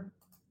 sir.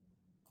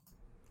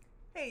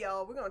 Hey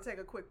y'all, we're going to take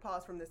a quick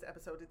pause from this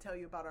episode to tell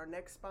you about our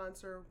next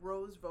sponsor,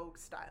 Rose Vogue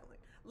Styling.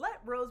 Let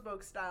Rose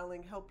Vogue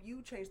Styling help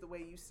you change the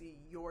way you see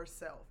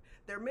yourself.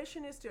 Their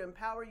mission is to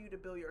empower you to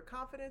build your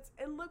confidence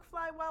and look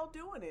fly while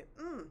doing it.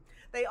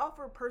 They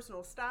offer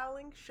personal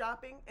styling,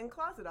 shopping, and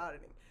closet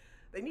auditing.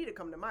 They need to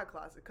come to my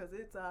closet because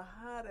it's a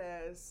hot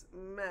ass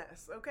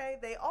mess, okay?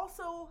 They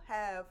also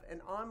have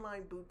an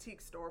online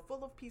boutique store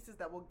full of pieces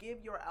that will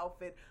give your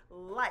outfit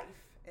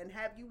life and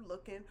have you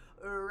looking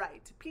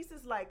right.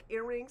 Pieces like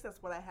earrings,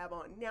 that's what I have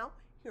on now,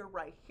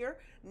 right here,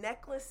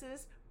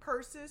 necklaces,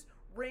 purses,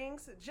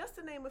 rings, just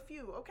to name a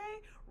few, okay?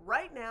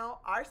 Right now,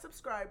 our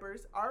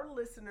subscribers, our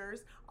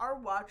listeners, our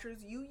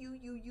watchers, you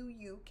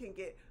can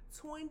get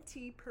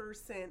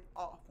 20%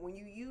 off when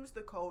you use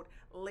the code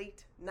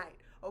LATE NIGHT,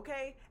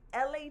 okay?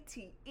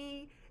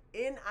 LATENITE.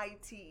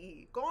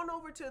 Go on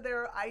over to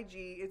their IG.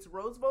 It's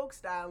Rose Vogue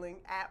Styling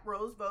at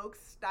Rose Vogue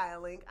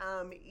Styling.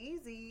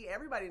 Easy.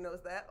 Everybody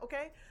knows that,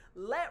 okay?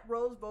 Let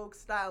Rose Vogue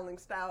Styling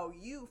style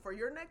you for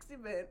your next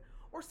event,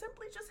 or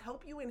simply just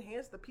help you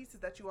enhance the pieces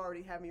that you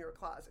already have in your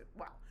closet.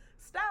 Wow.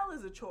 Style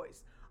is a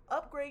choice.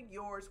 Upgrade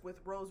yours with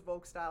Rose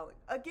Vogue Styling.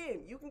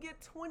 Again, you can get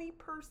 20%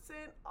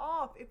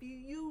 off if you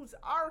use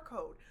our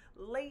code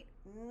LATE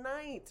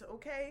NIGHT,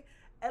 okay?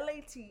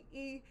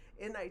 LATENITE.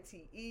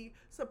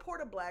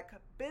 Support a black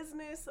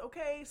business,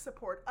 okay?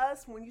 Support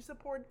us. When you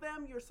support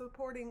them, you're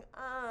supporting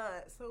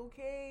us,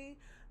 okay?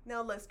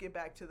 Now let's get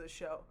back to the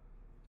show.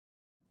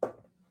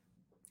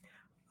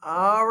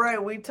 All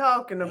right, we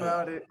talking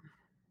about it.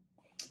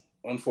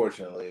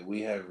 Unfortunately, we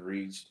have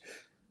reached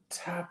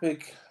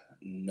topic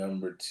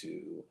number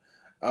 2.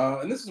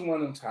 And this is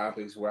one of them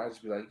topics where I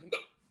just be like,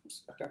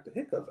 I got the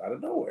hiccups out of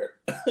nowhere.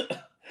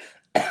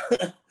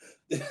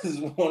 This is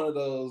one of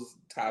those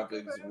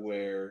topics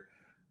where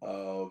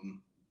I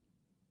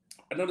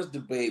know this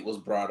debate was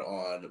brought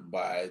on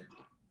by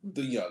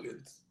the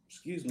youngins.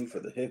 Excuse me for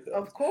the hiccups.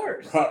 Of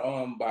course. Brought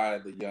on by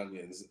the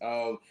youngins.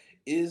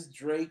 Is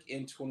Drake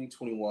in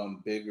 2021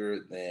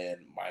 bigger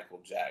than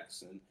Michael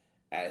Jackson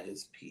at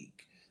his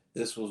peak?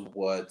 This was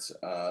what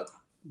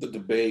the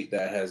debate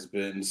that has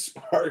been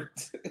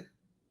sparked.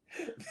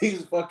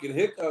 These fucking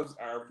hiccups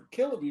are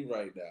killing me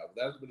right now.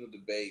 That's been a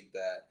debate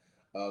that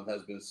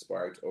has been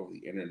sparked over the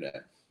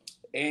internet.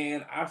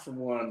 And I, for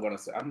one, I'm going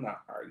to say I'm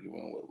not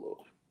arguing with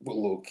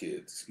little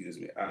kids. Excuse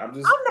me. I'm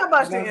not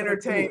about to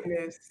entertain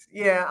this.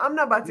 Yeah, I'm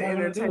not about to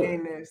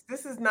entertain this.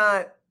 This is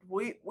not.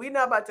 We're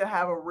not about to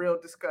have a real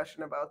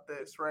discussion about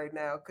this right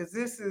now because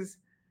this is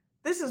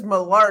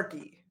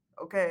malarkey.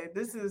 Okay,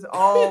 this is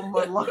all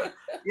malarkey.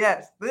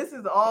 Yes, this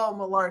is all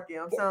malarkey.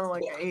 I'm sounding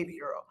like an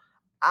 80-year-old.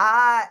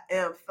 I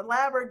am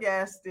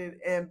flabbergasted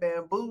and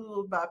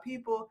bamboozled by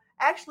people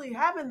actually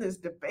having this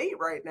debate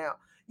right now.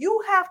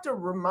 You have to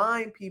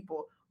remind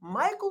people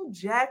Michael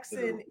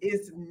Jackson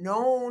is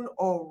known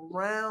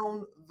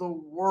around the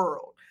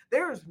world.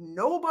 There is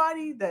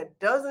nobody that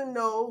doesn't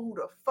know who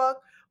the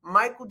fuck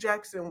Michael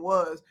Jackson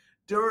was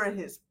during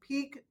his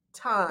peak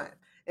time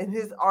and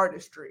his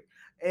artistry.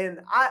 And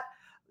I'm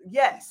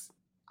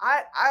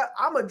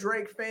a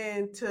Drake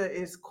fan to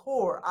its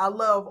core. I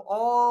love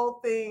all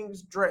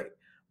things Drake,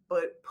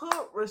 but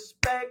put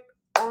respect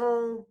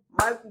on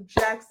Michael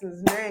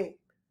Jackson's name.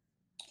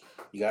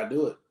 You gotta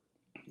do it.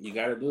 You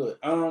gotta do it.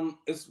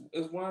 It's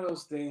one of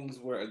those things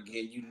where,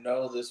 again,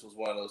 this was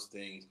one of those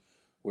things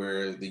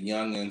where the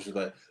youngins are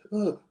like,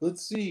 oh,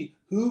 let's see,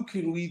 who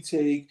can we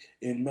take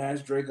and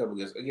match Drake up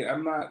against? Again,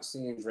 I'm not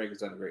saying Drake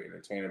is not a great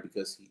entertainer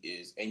because he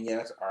is, and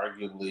yes,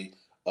 arguably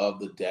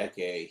of the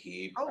decade,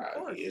 he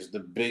is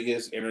the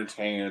biggest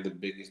entertainer, the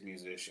biggest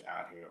musician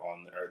out here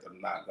on the earth. I'm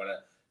not gonna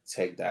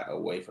take that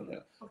away from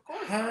him.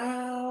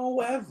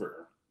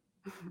 However,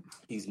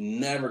 he's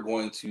never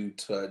going to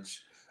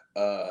touch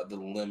the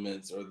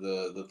limits or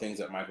the things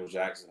that Michael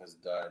Jackson has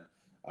done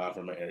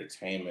from an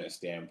entertainment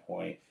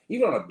standpoint.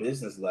 Even on a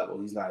business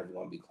level, he's not even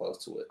going to be close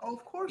to it. Oh,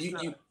 of course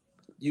not.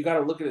 You got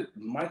to look at it.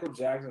 Michael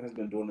Jackson has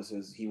been doing this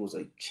since he was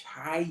a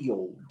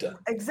child.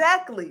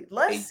 Exactly.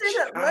 Let's sit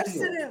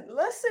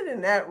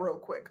in that real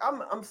quick.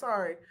 I'm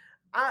sorry.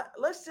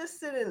 Let's just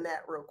sit in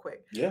that real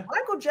quick. Yeah.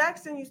 Michael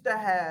Jackson used to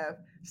have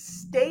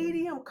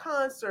stadium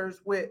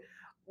concerts with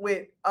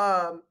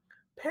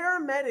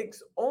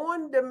paramedics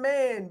on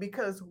demand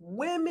because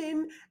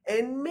women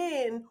and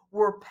men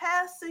were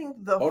passing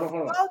the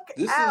fuck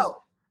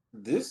out.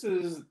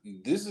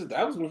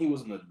 That was when he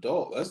was an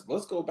adult.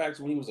 Let's go back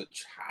to when he was a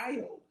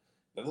child.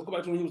 Let's go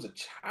back to when he was a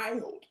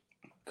child.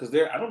 Because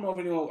I don't know if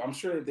anyone, I'm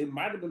sure they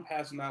might have been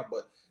passing out,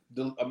 but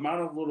the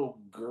amount of little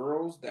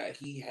girls that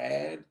he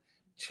had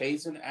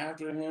chasing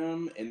after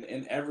him and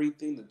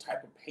everything, the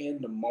type of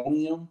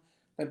pandemonium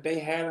that they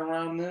had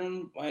around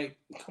them. Like,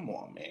 come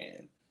on,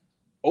 man.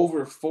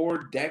 Over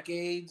 4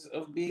 decades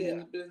of being Yeah. in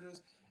the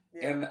business.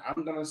 Yeah. And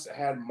I'm gonna say,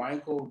 had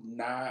Michael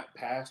not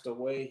passed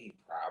away, he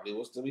probably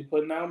will still be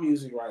putting out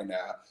music right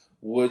now,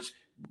 which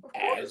Of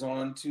adds course.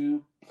 on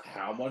to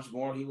how much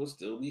more he will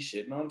still be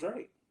shitting on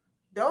Drake.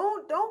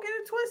 Don't get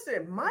it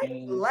twisted. Mike's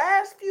And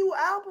last few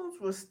albums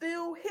was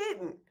still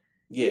hitting.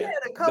 He yeah, had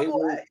a they couple.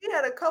 were, He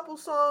had a couple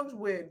songs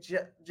with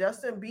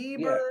Justin yeah,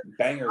 Bieber.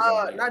 bangers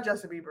on there. Not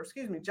Justin Bieber.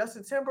 Excuse me.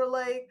 Justin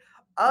Timberlake,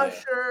 Yeah,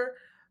 Usher.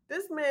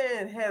 This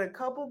man had a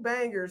couple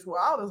bangers where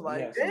I was he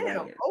like, had some damn.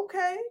 bangers.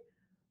 Okay.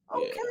 Yeah,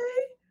 Okay.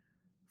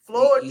 he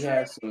Floetry.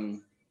 had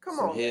Come some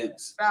on, man.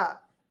 hits,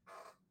 Stop.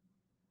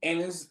 and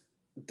it's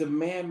the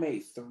man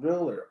made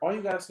Thriller. All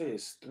you gotta say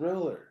is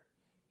Thriller.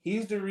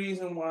 He's the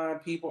reason why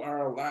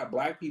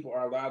black people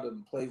are allowed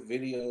to play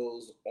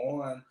videos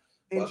on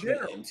In fucking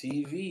general.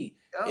 MTV.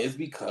 Yep. It's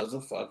because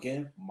of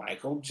fucking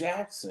Michael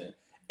Jackson.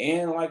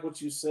 And like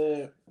what you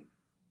said,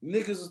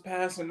 niggas was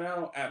passing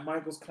out at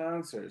Michael's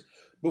concerts.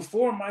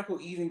 Before Michael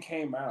even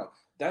came out,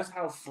 that's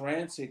how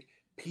frantic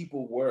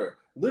people were.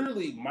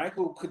 Literally,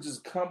 Michael could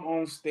just come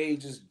on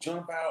stage, just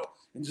jump out,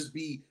 and just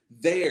be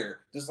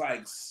there, just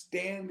like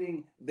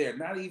standing there,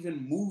 not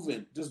even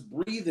moving, just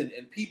breathing,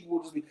 and people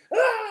would just be,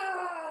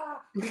 ah!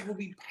 People would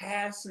be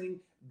passing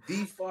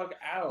the fuck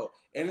out.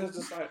 And it's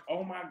just like,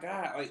 oh my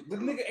God, like the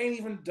nigga ain't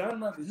even done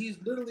nothing. He's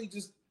literally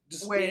just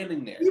When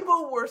standing there.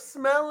 people were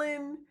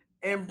smelling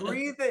and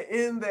breathing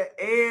in the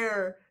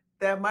air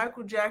that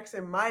Michael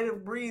Jackson might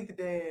have breathed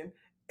in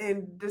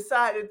and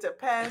decided to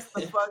pass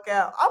the fuck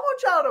out. I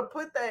want y'all to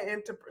put that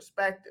into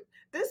perspective.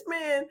 This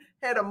man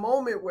had a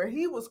moment where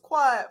he was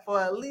quiet for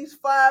at least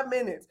 5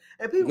 minutes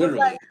and people was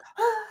like, Literally.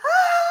 ah,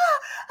 ah,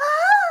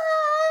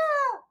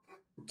 ah.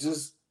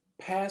 Just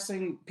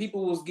passing.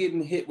 People was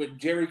getting hit with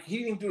Jerry.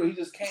 He didn't do it. He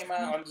just came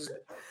out and just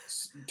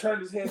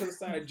turned his head to the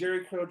side.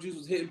 Jerry Curl Juice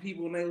was hitting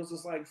people and they was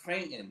just like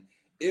fainting.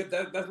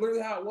 That's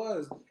literally how it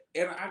was.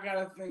 And I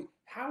gotta think,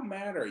 how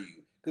mad are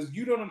you? Because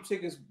you know them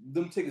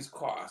tickets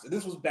cost. And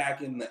this was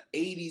back in the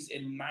 80s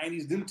and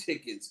 90s. Them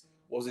tickets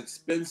was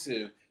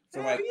expensive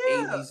for Hell like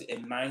yeah. 80s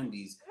and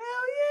 90s. Hell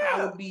I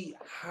yeah. would be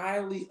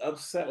highly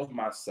upset with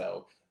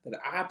myself that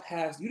I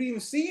passed. You didn't even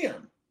see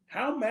him.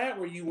 How mad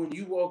were you when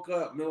you woke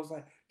up and it was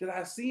like, did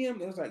I see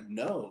him? It was like,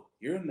 no,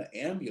 you're in the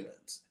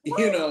ambulance.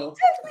 Wait, You know,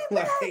 take me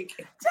back. like,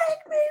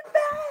 Take me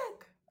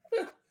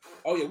back.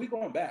 oh yeah, we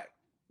going back.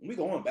 We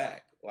going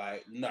back.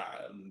 Like, nah,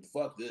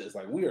 fuck this.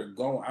 Like, we are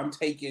going. I'm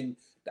taking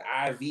the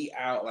IV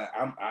out. Like,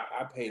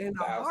 I paid In a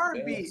 $1,000 to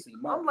heartbeat. see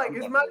Mike. I'm like, I'm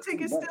is going my to go see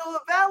ticket Mike. still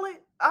valid?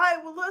 All right,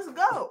 well, let's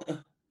go.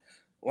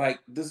 Like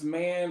this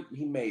man,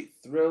 he made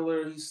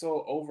Thriller. He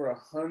sold over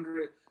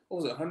 100. What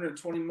was it?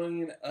 120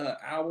 million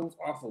albums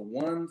off of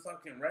one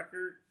fucking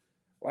record.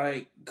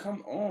 Like,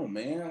 come on,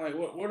 man. Like,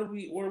 what are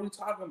we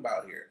talking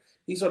about here?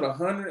 He sold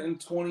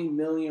 120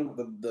 million,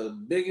 the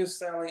biggest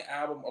selling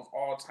album of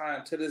all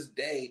time to this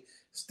day.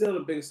 Still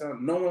the biggest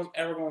selling. No one's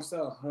ever gonna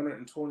sell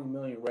 120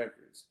 million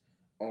records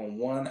on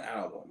one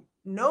album.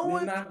 No They're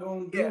one's not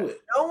gonna yeah, do it.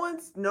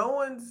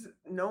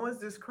 no one's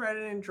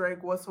discrediting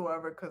Drake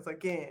whatsoever. Cause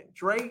again,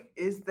 Drake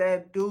is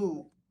that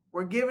dude.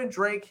 We're giving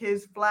Drake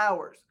his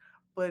flowers.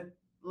 But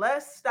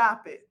let's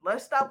stop it.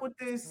 Let's stop with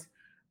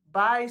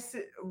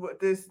with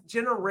this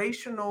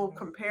generational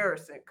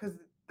comparison. Cause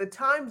the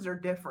times are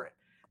different.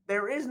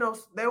 There was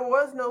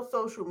no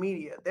social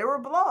media. There were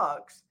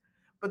blogs,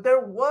 but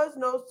there was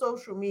no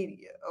social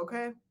media.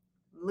 Okay.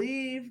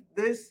 Leave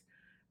this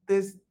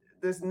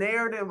this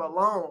narrative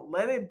alone.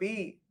 Let it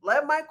be.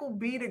 Let Michael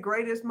be the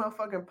greatest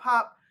motherfucking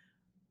pop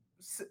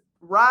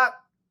rock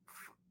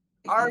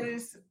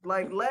artist.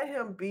 Like let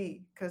him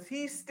be, cause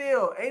he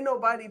still ain't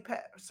nobody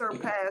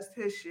surpassed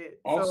his shit.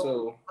 So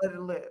Also, let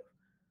it live.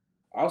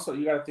 Also,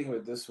 you got to think of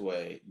it this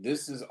way.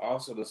 This is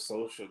also the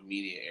social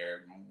media era.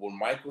 When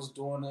Mike was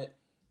doing it,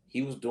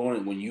 he was doing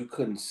it when you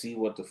couldn't see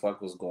what the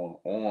fuck was going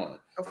on.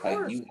 Of Like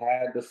course. you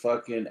had to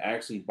fucking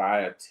actually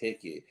buy a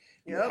ticket.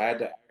 You Yep. had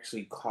to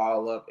actually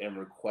call up and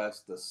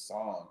request the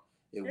song.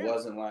 It Yeah.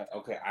 wasn't like,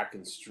 okay, I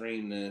can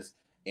stream this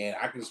and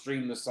I can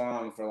stream the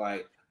song for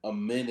like a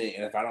minute,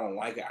 and if I don't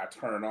like it, I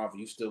turn it off and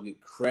you still get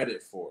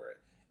credit for it.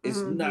 It's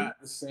Mm-hmm. not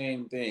the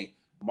same thing.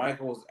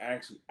 Michael was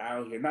actually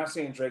out here. Not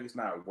saying Drake is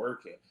not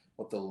working,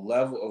 but the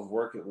level of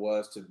work it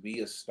was to be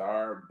a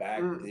star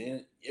back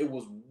then, it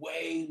was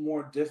way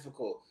more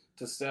difficult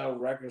to sell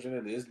records than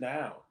it is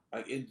now.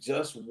 Like it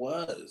just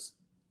was.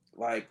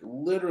 Like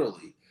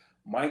literally,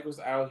 Mike was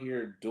out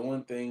here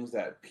doing things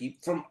that people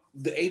from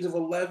the age of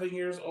 11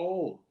 years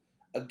old.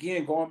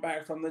 Again, going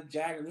back from the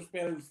Jackets, we're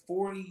spanning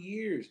 40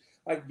 years.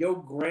 Like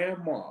your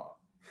grandma,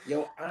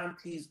 your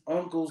aunties,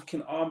 uncles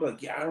can all be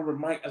like, yeah, I remember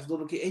Mike as a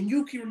little kid. And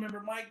you can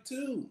remember Mike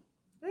too.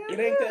 Hell It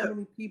ain't yeah. that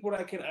many people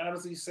that can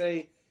honestly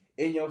say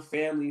in your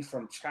family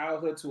from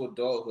childhood to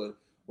adulthood,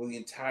 where the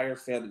entire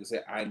family can say,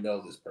 I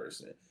know this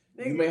person.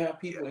 You may have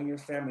people in your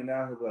family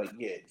now who be like,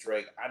 yeah,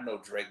 Drake, I know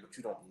Drake, but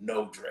you don't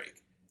know Drake.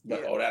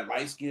 But Yeah, that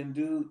light skinned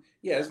dude,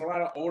 yeah, there's a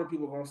lot of older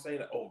people gonna say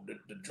that. Oh,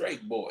 the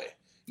Drake boy,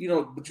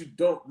 but you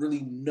don't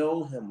really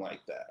know him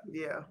like that.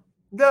 yeah.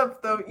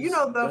 The You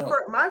don't.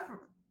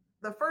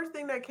 the first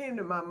thing that came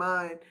to my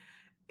mind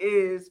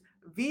is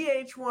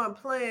VH1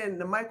 playing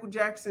the Michael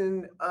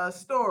Jackson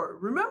story.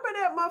 Remember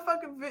that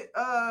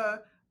motherfucking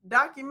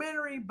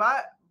documentary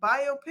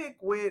biopic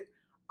with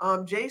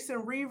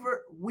Jason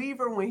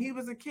Weaver when he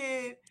was a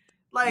kid?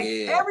 Like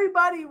Yeah,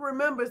 everybody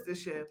remembers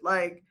this shit.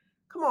 Like,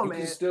 come on, you can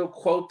man. still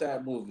quote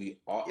that movie.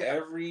 Yeah.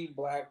 Every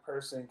black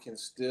person can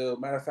still.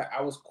 Matter of fact,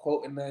 I was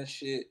quoting that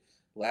shit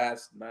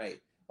last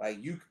night. Like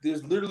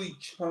there's literally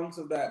chunks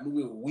of that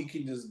movie where we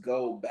can just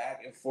go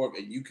back and forth,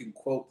 and you can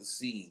quote the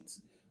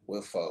scenes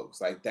with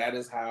folks. Like that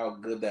is how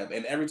good that.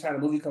 And every time the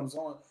movie comes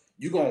on,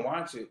 you gonna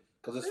watch it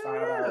because it's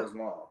five Yeah. hours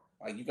long.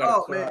 Like you got to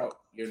Oh clear man, out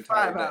your it's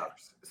entire 5 day.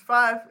 hours.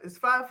 It's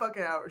five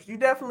fucking hours. You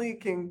definitely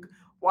can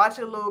watch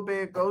a little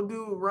bit, go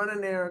do run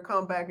in there and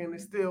come back and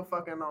it's still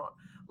fucking on.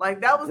 Like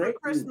that was the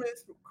Great movie.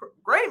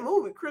 great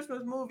movie,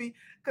 Christmas movie,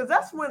 because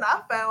that's when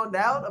I found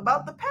out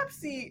about the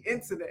Pepsi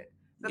incident,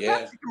 the Yeah,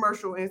 Pepsi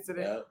commercial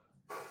incident.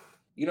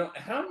 yeah.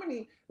 How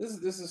many? This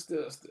is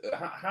still.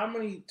 How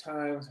many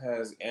times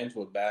has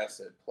Angela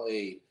Bassett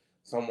played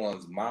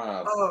someone's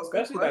mom, Oh,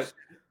 good question.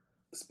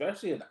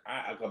 especially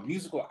like a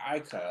musical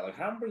icon? Like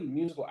how many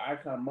musical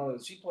icon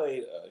mothers she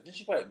played? Did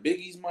she play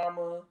Biggie's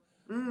mama?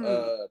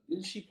 Mm,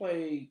 Didn't she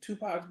play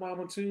Tupac's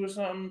mama too or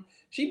something?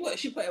 She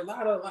played a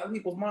lot of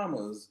people's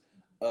mamas.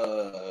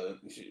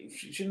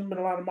 She done been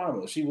a lot of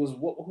mamas. She was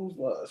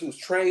she was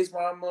Trey's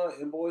mama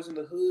in Boys in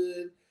the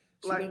Hood.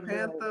 She Black done been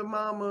Panther,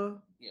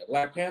 Mama. yeah,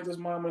 Black Panther's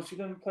mama. She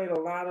done played a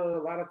lot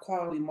of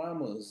quality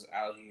mamas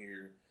out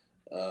here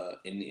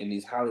in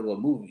these Hollywood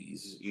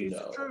movies. She's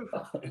the truth.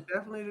 She's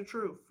definitely the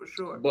truth for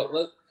sure. But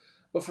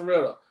but for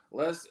real,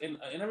 let's and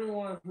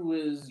everyone who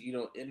is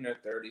in their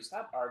 30s,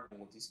 stop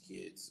arguing with these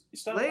kids.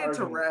 Stop Lay it to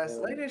arguing with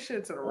rest. Lay them this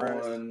shit to the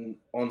rest.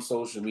 on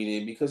social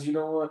media because you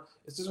know what?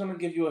 It's just gonna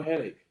give you a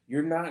headache.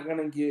 You're not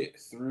gonna get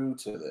through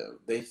to them.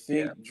 They Yeah.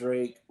 think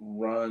Drake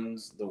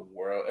runs the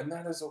world, and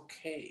that is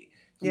okay.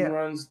 He Yeah.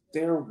 runs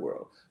their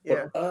world.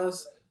 Yeah. But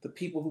us, the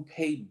people who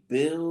pay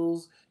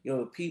bills,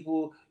 the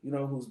people,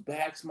 whose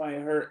backs might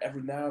hurt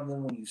every now and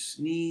then when you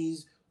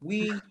sneeze,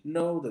 we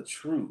know the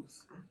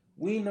truth.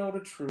 We know the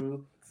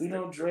truth. We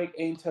know Drake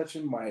ain't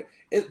touching Mike.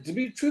 To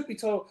be truth be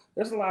told,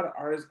 there's a lot of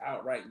artists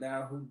out right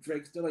now who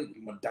Drake still like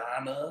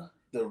Madonna,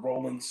 the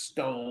Rolling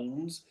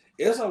Stones.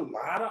 There's a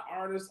lot of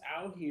artists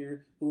out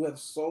here who have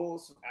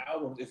sold some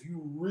albums. If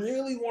you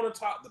really want to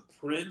talk, the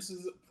Prince.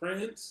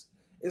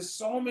 There's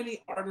so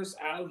many artists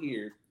out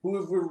here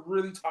who, if we're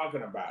really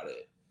talking about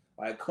it,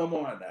 like, come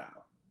on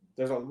now.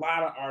 There's a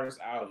lot of artists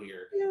out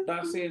here. Yeah.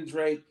 Not saying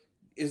Drake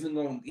he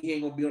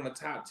ain't gonna be on the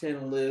top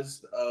 10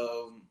 list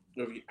of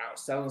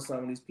outselling some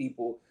of these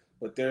people,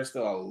 but there's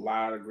still a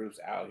lot of groups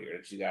out here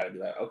that you got to be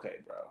like, okay,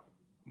 bro,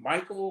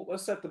 Michael,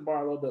 let's set the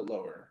bar a little bit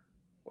lower.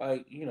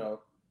 Like,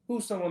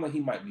 who's someone that he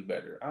might be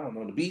better? I don't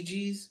know, the Bee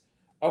Gees.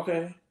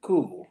 Okay,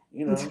 cool.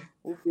 We'll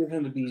give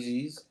him the Bee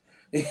Gees.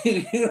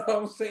 You know what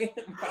I'm saying?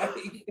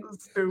 Like,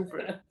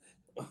 Stupid.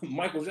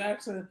 Michael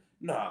Jackson.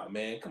 Nah,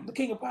 man. Come the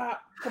King of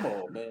Pop. Come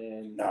on,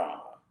 man. Nah.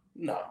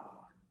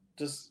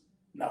 Just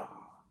nah.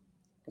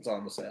 That's all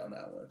I'm gonna say on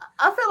that one.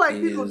 I feel like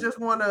people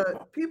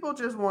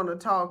just wanna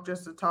talk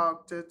just to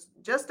talk,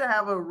 just to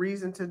have a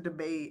reason to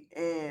debate.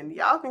 And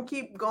y'all can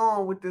keep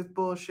going with this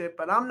bullshit,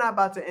 but I'm not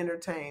about to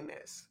entertain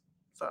this.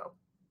 So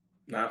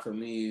Not for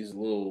me. He's a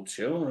little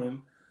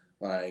chilling.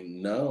 Like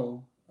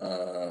no.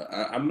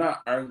 I'm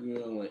not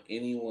arguing with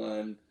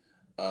anyone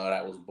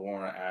that was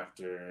born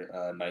after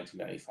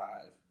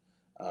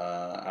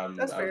 1995.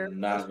 that's fair.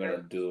 I'm That's not gonna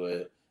fair. do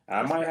it.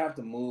 I That's might fair. have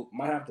to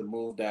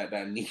move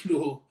that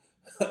needle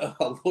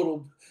a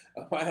little.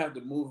 I might have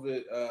to move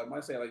it. I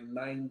might say like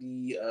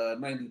 90,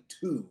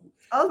 92.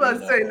 I was You about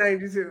to say know,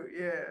 92.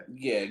 Yeah.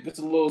 yeah, it gets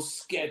a little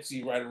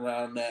sketchy right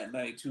around that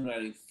 92,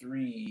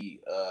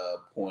 93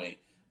 point.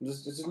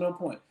 There's just no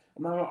point.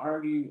 I'm not gonna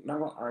argue. Not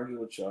gonna argue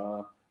with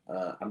y'all.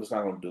 I'm just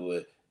not gonna do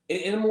it.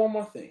 And one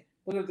more thing.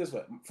 Look at it this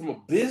way: from a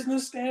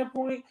business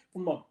standpoint,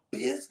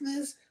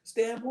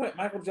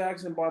 Michael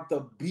Jackson bought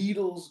the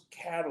Beatles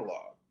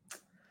catalog.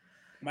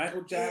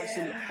 Michael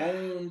Jackson Yeah.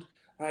 owned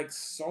like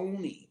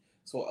Sony.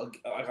 So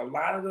like a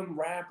lot of them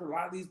rappers, a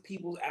lot of these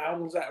people's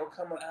albums that were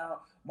coming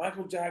out,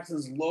 Michael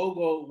Jackson's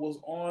logo was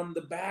on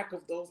the back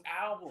of those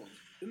albums.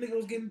 The nigga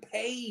was getting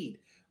paid.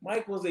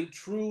 Mike was a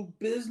true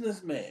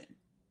businessman.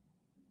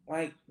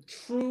 Like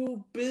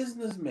true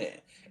businessman.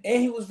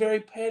 And he was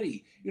very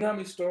petty. You know how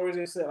many stories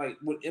they said, like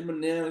with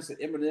Eminem, they said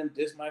Eminem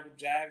dissed Michael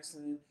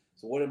Jackson.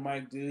 So what did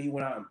Mike do? He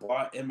went out and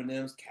bought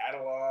Eminem's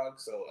catalog.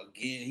 So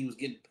again, he was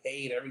getting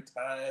paid every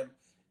time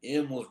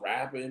M was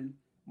rapping.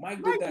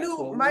 Mike did that to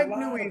a Mike knew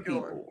lot what he of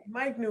doing. people.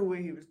 Mike knew what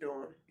he was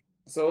doing.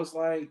 So it's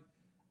like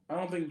I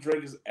don't think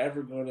Drake is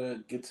ever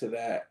gonna get to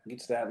that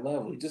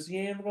level. He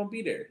ain't ever gonna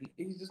be there.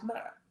 He's just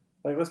not.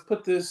 Like let's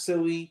put this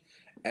silly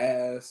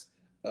ass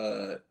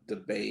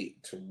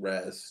debate to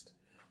rest.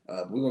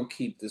 We're gonna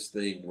keep this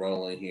thing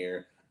rolling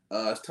here.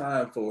 It's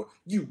time for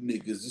you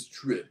niggas is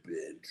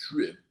tripping,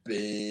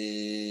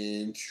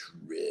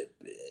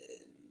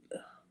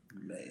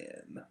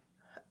 man.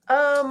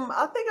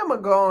 I think I'm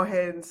gonna go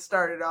ahead and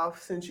start it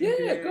off since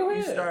Yeah, go you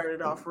ahead.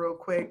 started off real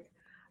quick.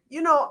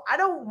 I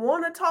don't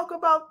want to talk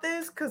about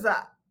this because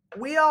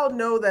we all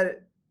know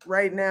that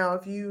right now.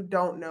 If you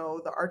don't know,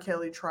 the R.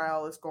 Kelly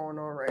trial is going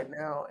on right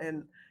now,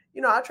 and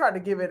I try to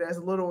give it as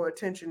little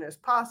attention as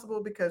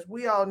possible because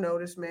we all know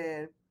this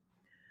man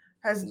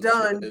has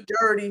done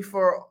dirty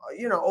for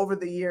over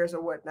the years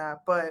or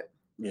whatnot. But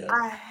yeah,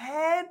 I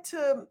had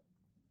to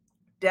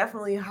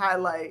definitely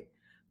highlight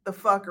the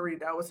fuckery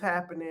that was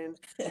happening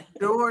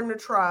during the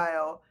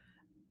trial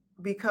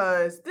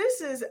because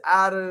this is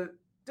out of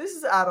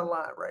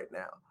line right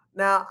now.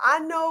 Now I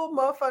know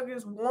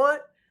motherfuckers wanna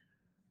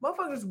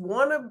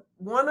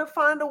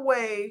find a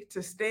way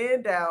to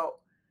stand out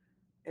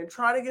and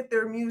try to get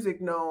their music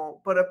known,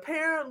 but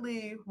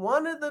apparently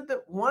one of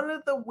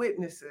the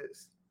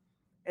witnesses,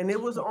 and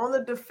it was on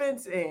the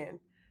defense end,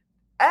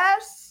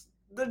 asked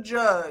the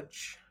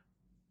judge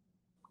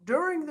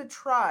during the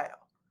trial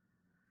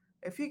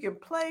if he can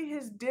play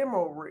his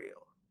demo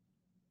reel.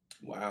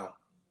 wow.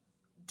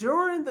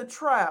 During the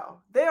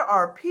trial, there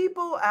are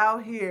people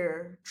out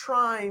here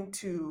trying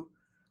to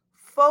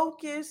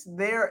focus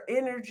their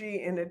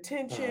energy and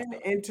attention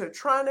into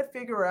trying to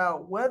figure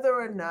out whether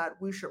or not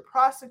we should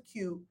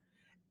prosecute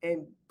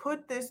and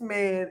put this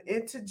man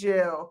into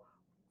jail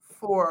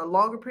for a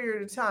longer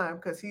period of time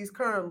because he's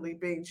currently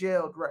being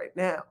jailed right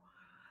now.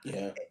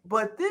 Yeah.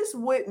 But this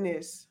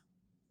witness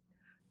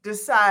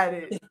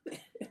decided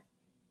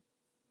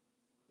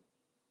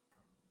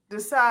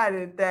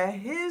that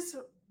his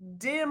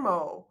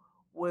demo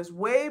was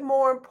way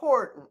more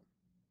important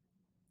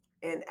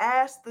and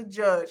asked the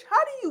judge,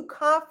 how do you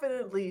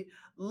confidently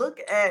look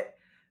at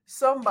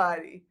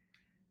somebody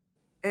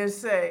and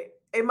say,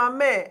 hey, my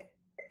man,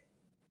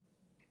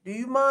 do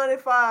you mind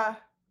if I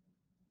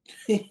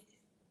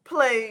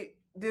play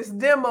this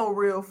demo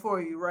reel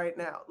for you right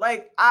now?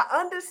 Like, I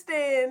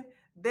understand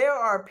there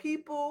are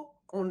people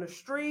on the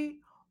street,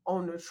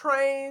 on the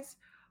trains,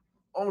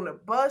 on the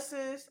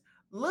buses,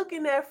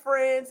 looking at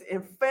friends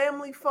in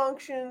family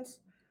functions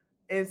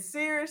and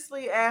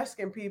seriously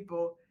asking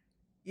people,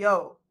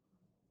 yo,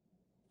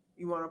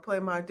 you want to play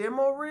my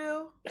demo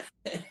reel?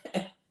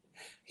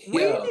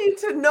 We need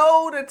to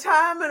know the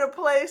time and the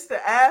place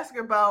to ask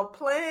about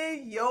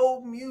playing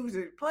your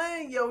music,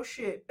 playing your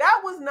shit.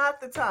 That was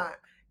not the time.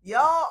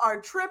 Y'all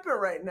are tripping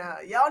right now.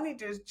 Y'all need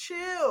to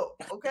chill,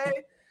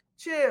 okay?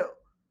 Chill.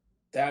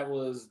 That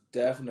was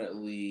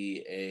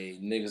definitely a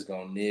niggas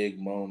gonna nig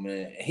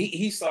moment.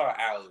 He saw an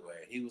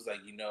alleyway. He was like,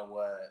 you know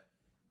what?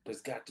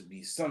 There's got to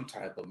be some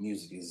type of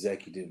music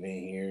executive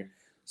in here.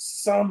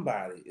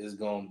 Somebody is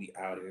gonna be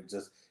out here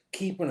just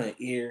keeping an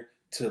ear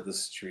to the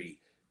street.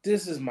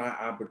 This is my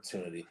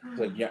opportunity.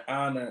 Like, Your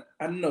Honor,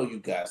 I know you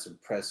got some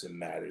pressing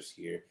matters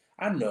here.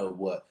 I know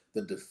what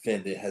the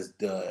defendant has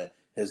done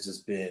has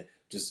just been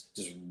just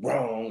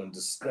wrong and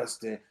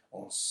disgusting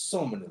on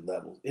so many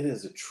levels. It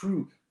is a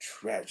true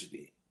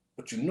tragedy.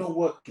 But you know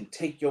what can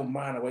take your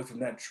mind away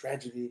from that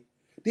tragedy?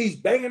 These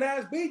banging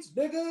ass beats,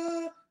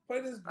 nigga.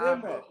 Play this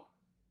demo.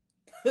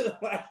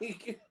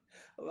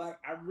 like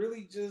I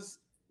really just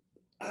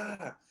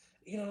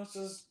it's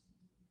just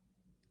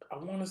I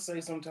want to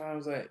say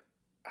sometimes like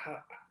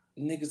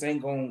niggas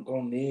ain't gonna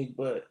nig,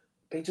 but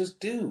they just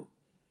do.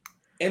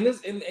 And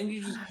this and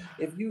you just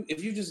if you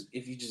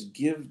just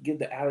give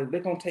the alley,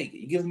 they're gonna take it.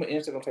 You give them an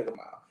inch, they're gonna take a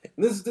mile. And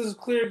this is a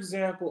clear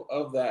example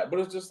of that.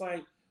 But it's just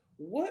like,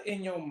 what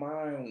in your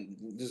mind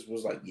just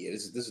was like, yeah,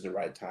 this is the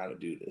right time to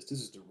do this.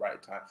 This is the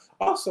right time.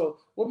 Also,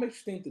 what makes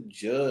you think the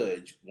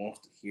judge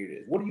wants to hear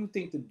this? What do you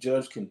think the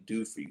judge can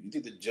do for you? You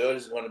think the judge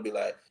is going to be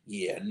like,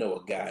 yeah, I know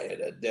a guy at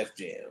a Def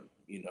Jam.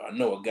 I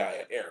know a guy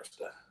at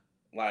Arista.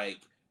 Like,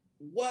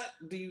 what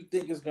do you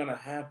think is gonna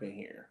happen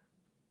here?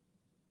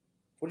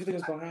 What do you think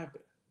is gonna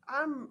happen?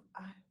 I'm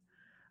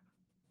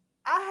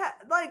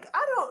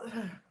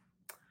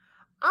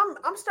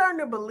starting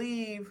to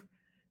believe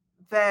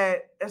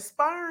that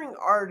aspiring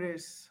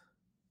artists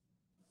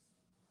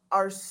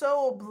are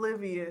so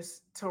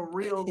oblivious to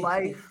real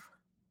life.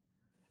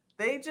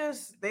 They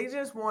just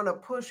want to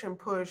push and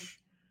push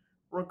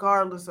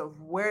regardless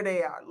of where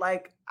they are.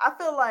 Like, I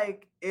feel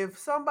like if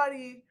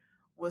somebody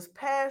was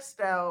passed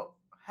out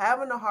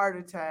having a heart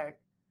attack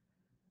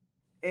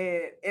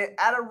and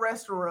at a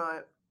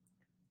restaurant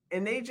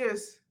and they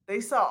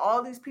saw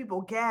all these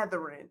people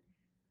gathering,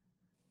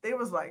 they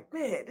was like,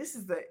 man, this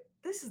is the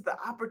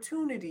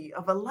opportunity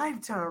of a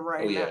lifetime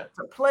right now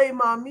to play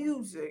my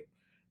music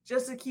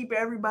just to keep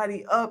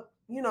everybody up,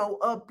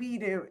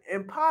 upbeat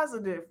and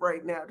positive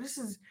right now. This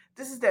is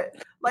that,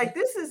 like,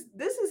 this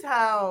is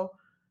how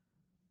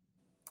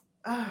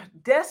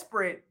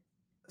desperate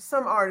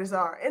some artists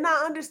are. And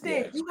I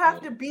understand you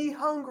have to be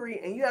hungry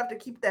and you have to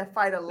keep that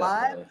fight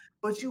alive. Definitely.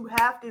 But you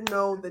have to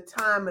know the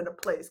time and the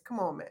place. Come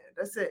on, man.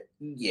 That's it.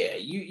 Yeah,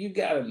 you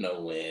gotta know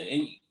when,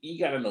 and you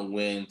gotta know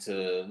when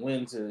to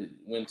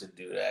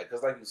do that.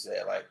 Because, like you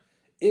said, like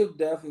it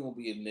definitely will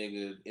be a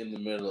nigga in the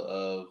middle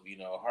of,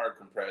 heart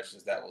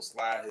compressions that will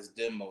slide his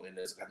demo in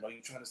this. I know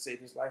you're trying to save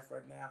his life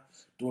right now,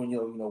 doing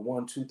your,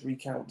 1, 2, 3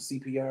 count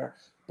CPR,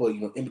 but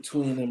in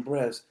between them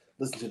breaths,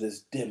 listen to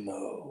this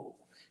demo.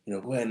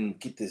 Go ahead and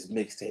get this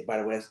mixtape. By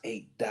the way, that's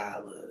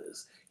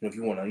 $8. If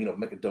you want to,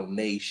 make a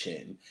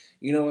donation.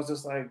 It's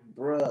just like,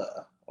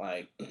 bruh,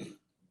 like,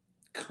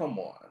 come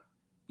on.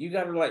 You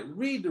gotta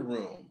read the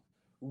room.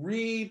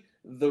 Read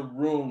the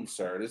room,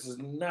 sir. This is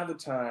not the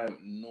time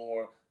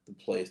nor the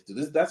place to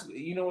this. That's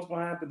what's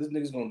gonna happen. This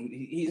nigga's gonna do.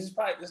 He's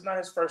probably. It's not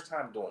his first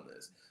time doing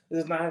this.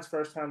 This is not his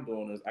first time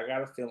doing this. I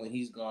got a feeling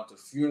he's gone to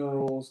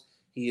funerals.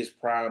 He has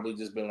probably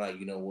just been like,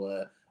 you know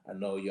what? I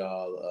know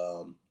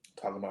y'all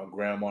talking about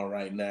grandma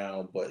right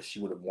now, but she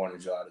would have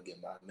wanted y'all to get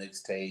my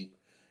mixtape.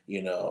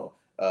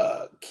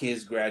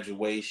 Kids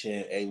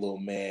graduation. Hey, little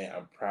man,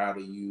 I'm proud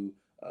of you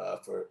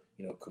for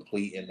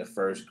completing the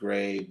first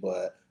grade,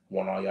 but I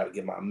want all y'all to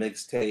get my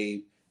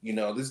mixtape.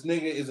 This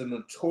nigga is a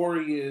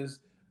notorious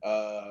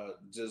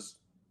just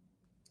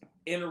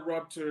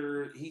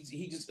interrupter.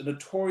 He just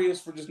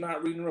notorious for just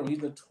not reading the room. He's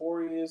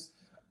notorious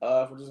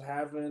for just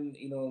having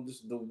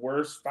just the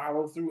worst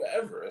follow through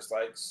ever. It's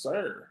like,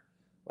 sir,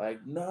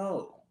 like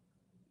no,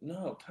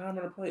 time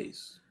and a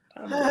place.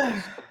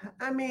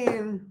 I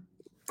mean,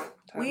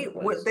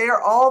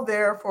 they're all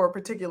there for a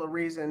particular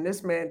reason.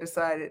 This man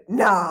decided,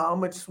 nah,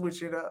 I'm gonna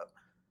switch it up.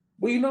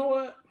 Well, you know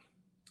what?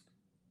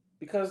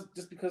 Because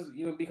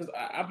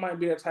I might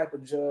be that type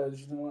of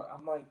judge.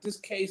 I'm like, this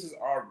case is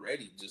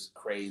already just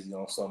crazy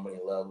on so many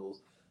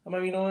levels. I'm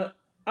like, you know what?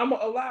 I'm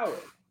gonna allow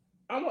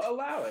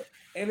it.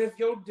 And if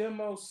your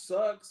demo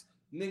sucks,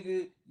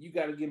 nigga, you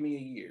got to give me a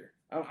year.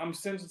 I'm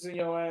sentencing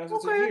your ass.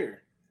 It's a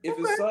year. If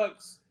it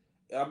sucks,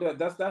 I'll be like,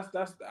 that's.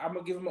 I'm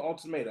gonna give him an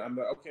ultimatum. I'm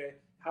like, okay,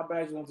 how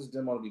bad you want this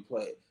demo to be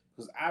played?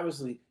 Because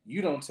obviously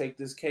you don't take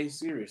this case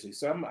seriously.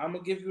 So I'm gonna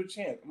give you a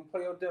chance. I'm gonna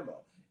play your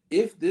demo.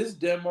 If this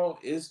demo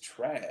is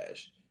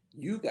trash,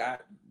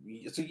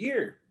 it's a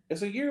year.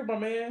 It's a year, my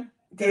man.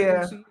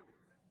 Yeah.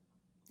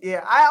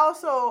 Yeah. I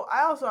also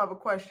have a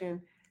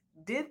question.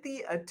 Did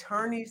the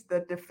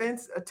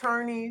defense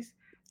attorneys,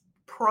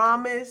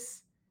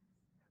 promise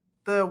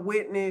the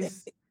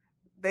witness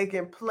they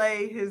can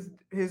play his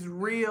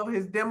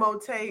demo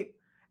tape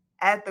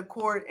at the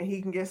court and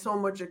he can get so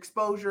much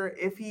exposure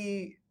if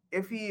he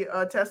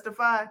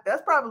testified?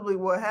 That's probably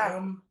what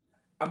happened.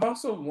 I'm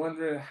also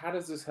wondering, how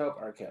does this help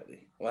R.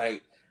 Kelly?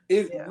 Like,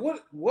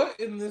 what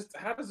in this?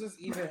 How does this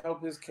even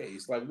help his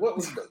case? Like, what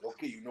was like?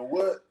 Okay, you know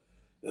what?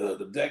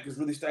 The deck is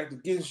really stacked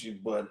against you,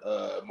 but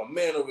my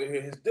man over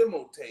here, his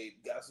demo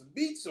tape got some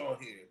beats on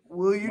here.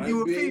 Will you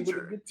do a feature? Able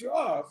to get you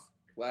off?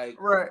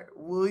 Like, right?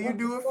 Will you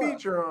do a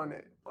feature on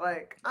it?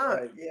 Like,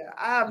 yeah,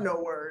 I have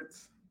no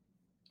words.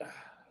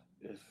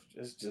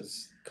 It's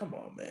just, come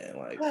on, man.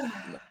 Like, no.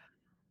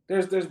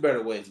 There's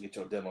better ways to get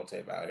your demo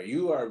tape out here.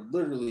 You are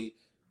literally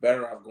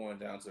better off going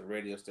down to the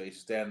radio station,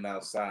 standing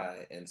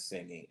outside and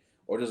singing,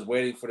 or just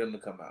waiting for them to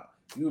come out.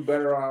 You're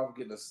better off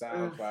getting a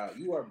sound file.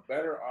 You are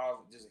better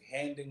off just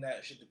handing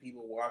that shit to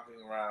people walking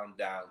around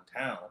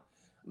downtown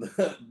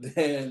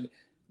than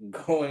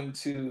going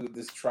to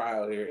this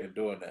trial here and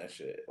doing that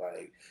shit.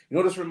 Like,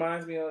 what this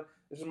reminds me of?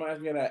 This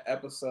reminds me of that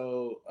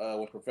episode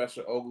when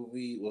Professor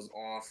Ogilvy was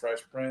on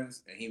Fresh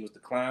Prince and he was the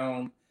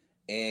clown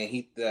and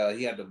he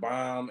had the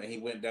bomb and he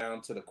went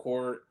down to the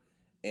court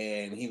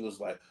and he was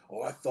like,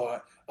 "Oh, I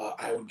thought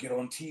I would get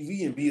on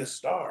TV and be a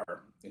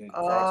star." And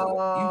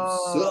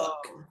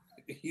was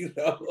like, "You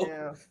suck."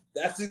 Yeah.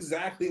 That's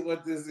exactly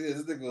what this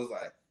is. This nigga was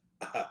like,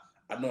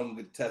 "I know I'm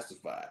going to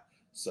testify,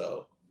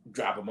 so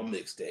drop him a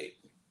mixtape."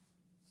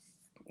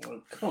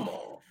 Well, come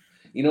on.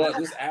 You know what?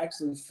 This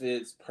actually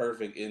fits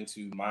perfect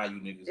into my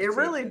unique. It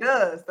really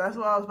does. That's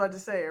what I was about to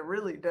say. It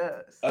really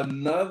does.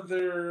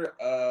 Another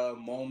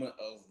moment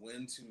of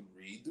when to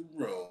read the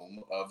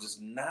room, of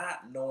just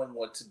not knowing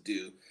what to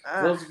do.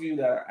 For those of you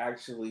that are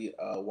actually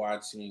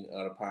watching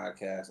the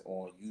podcast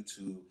on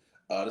YouTube,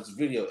 this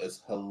video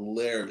is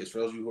hilarious. For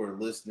those of you who are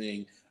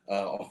listening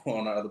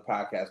on our other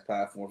podcast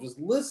platforms, just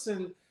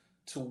listen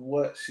to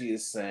what she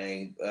is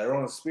saying. They're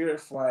on a Spirit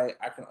flight.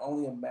 I can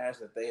only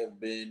imagine that they have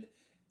been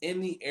in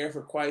the air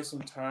for quite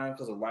some time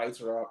because the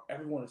lights are off.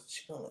 Everyone is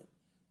chilling.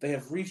 They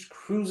have reached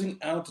cruising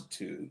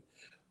altitude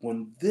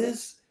when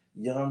this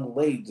young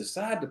lady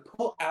decided to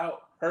pull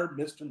out her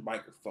Mr.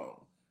 Microphone.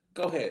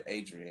 Go ahead,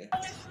 Adrian.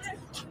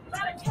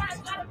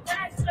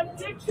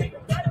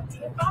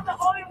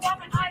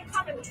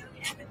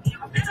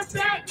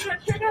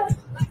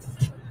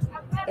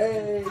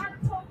 Hey.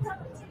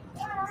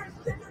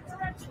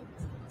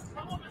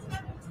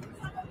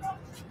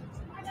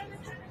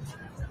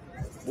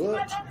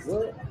 What?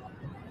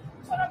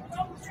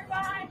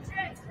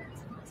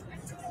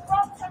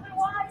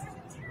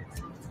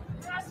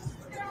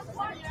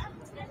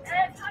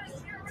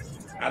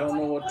 I don't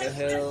know what the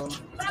hell.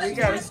 We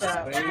gotta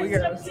stop.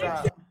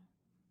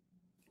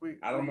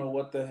 I don't know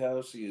what the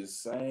hell she is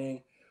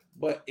saying,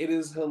 but it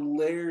is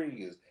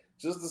hilarious.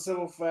 Just the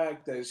simple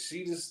fact that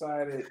she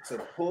decided to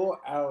pull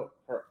out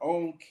her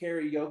own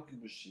karaoke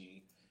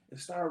machine and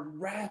started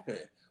rapping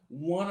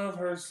one of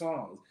her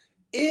songs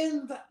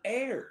in the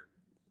air.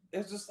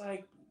 It's just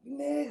like,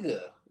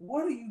 nigga,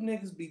 what do you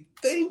niggas be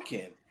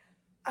thinking?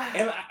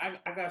 And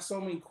I got so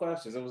many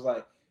questions. It was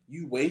like,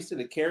 you wasted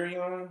a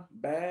carry-on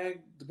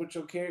bag to put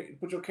your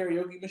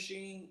karaoke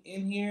machine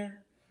in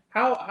here?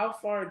 How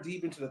far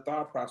deep into the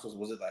thought process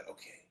was it like,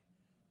 okay,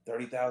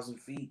 30,000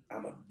 feet,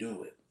 I'm gonna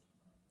do it.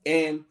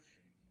 And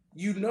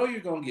you know you're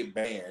gonna get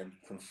banned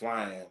from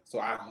flying. So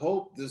I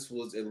hope this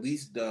was at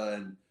least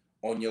done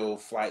on your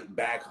flight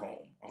back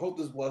home. I hope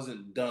this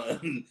wasn't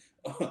done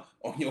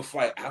on your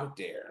flight out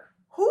there.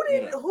 Who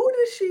did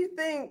she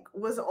think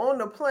was on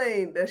the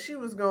plane that she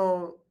was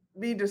gonna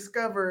be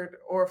discovered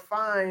or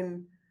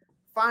find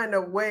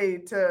a way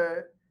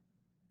to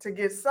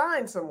get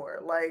signed somewhere?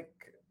 Like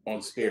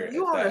on Spirit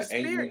you at on a that.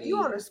 Spirit, you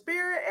on a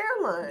Spirit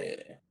airline,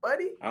 yeah,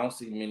 buddy. I don't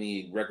see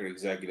many record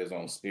executives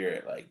on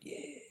Spirit like,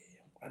 yeah,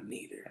 I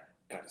need her.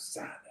 Gotta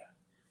sign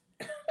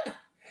her.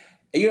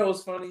 And you know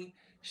what's funny?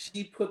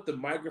 She put the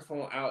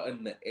microphone out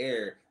in the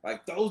air.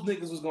 Like those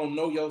niggas was gonna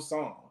know your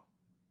song.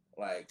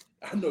 Like,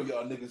 I know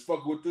y'all niggas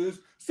fuck with this.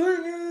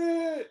 Sing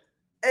it.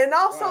 And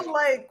also,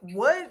 like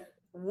what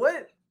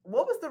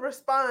was the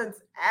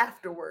response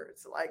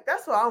afterwards? Like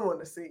that's what I want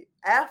to see.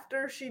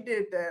 After she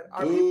did that,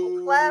 are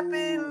people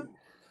clapping?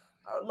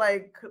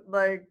 Like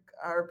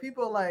are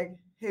people like,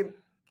 hey,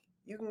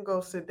 you can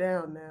go sit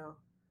down now?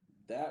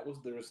 That was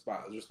the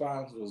response. The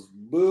response was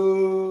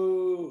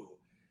boo.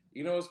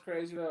 You know what's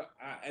crazy though?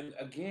 And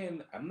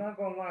again, I'm not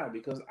gonna lie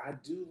because I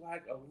do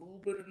like a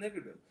little bit of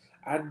niggerdom.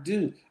 I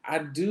do. I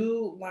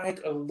do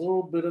like a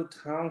little bit of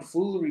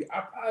tomfoolery.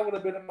 I probably would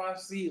have been in my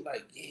seat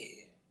like,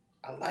 yeah,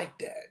 I like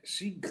that.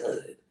 She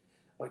good.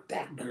 Like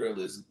that girl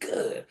is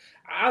good.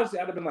 Honestly,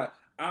 I'd have been like,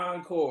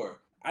 encore.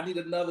 I need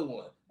another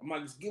one. I'm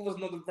like, just give us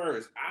another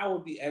verse. I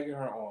would be egging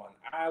her on.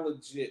 I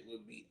legit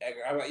would be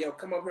egging. I'm like, yo,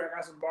 come up here. I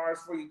got some bars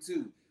for you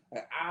too.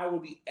 Like I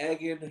would be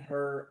egging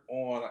her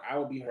on. I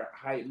would be her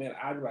hype man.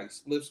 I'd be like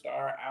Split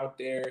Star out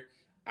there.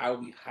 I would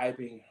be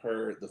hyping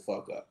her the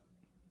fuck up.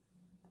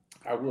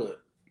 I would.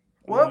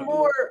 What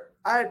more?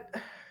 I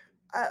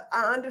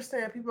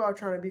understand people are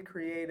trying to be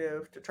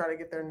creative to try to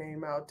get their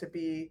name out to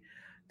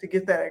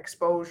get that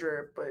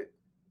exposure, but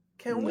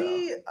can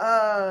we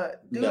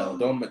no,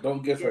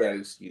 don't give her that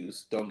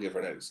excuse. Don't give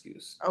her that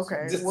excuse.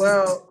 Okay.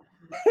 Well,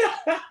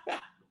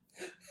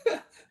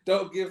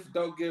 don't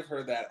give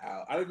her that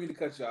out. I didn't mean to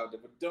cut you out there,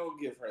 but don't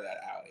give her that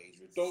out,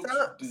 Adrian. Don't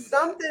do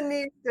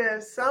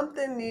that.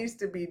 Something needs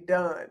to be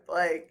done.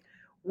 Like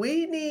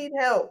we need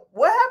help.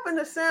 What happened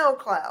to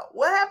SoundCloud?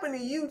 What happened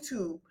to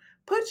YouTube?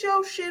 Put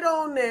your shit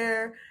on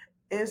there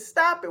and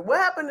stop it. What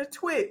happened to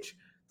Twitch?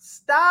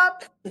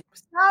 Stop.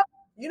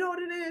 You know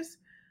what it is?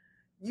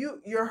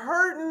 You're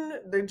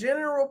hurting the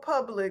general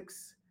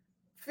public's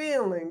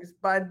feelings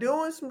by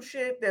doing some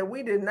shit that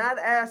we did not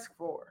ask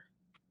for.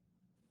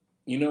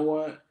 You know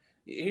what?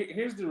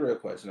 Here's the real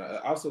question.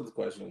 Also, the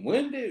question: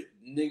 when did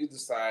niggas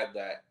decide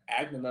that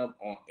acting up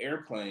on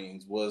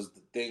airplanes was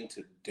the thing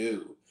to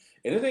do?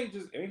 And it ain't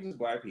just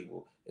black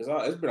people. It's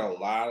been a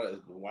lot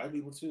of white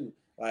people too.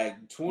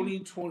 Like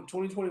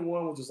 2021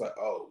 was just like,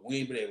 oh, we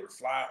ain't been able to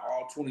fly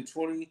all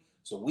 2020,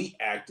 so we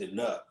acting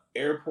up.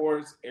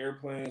 Airports,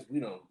 airplanes, we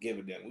don't give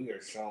a damn. We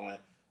are showing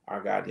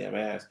our goddamn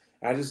ass.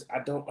 I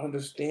don't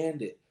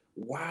understand it.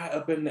 Why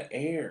up in the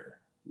air?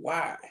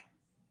 Why?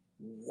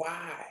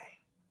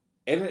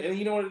 And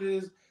you know what it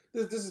is?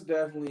 This is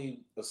definitely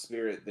a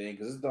Spirit thing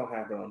because this don't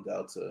happen on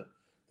Delta.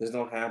 This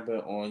don't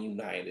happen on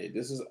United.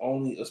 This is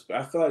only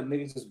I feel like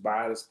niggas just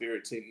buy the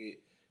Spirit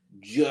ticket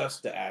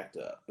just to act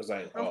up. It's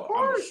like, oh,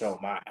 I'm gonna show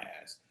my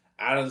ass.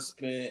 I done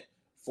spent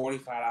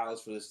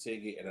 $45 for this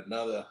ticket and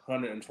another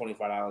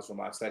 $125 for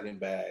my second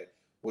bag,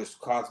 which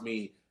cost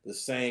me the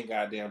same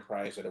goddamn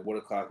price that it would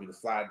have cost me to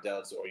fly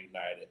Delta or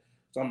United.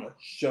 So I'm gonna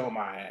show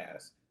my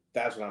ass.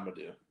 That's what I'm gonna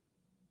do.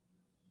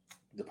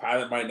 The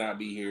pilot might not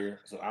be here,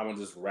 so I'm gonna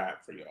just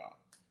rap for y'all.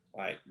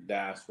 Like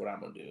that's what I'm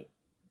gonna do.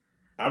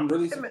 I'm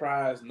really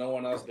surprised no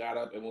one else got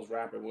up and was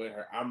rapping with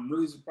her. I'm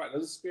really surprised.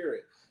 That's a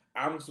Spirit.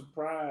 I'm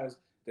surprised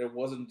there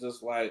wasn't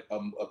just like a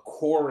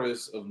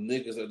chorus of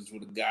niggas that just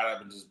would have got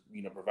up and just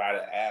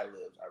provided ad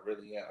libs. I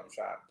really am. I'm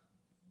shocked.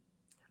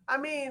 I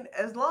mean,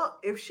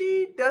 if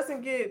she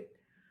doesn't get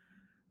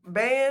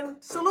banned,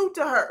 salute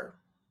to her.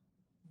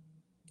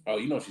 Oh,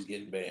 you know she's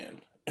getting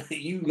banned.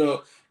 you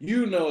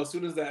know. As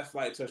soon as that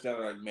flight touched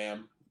down, like,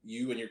 ma'am,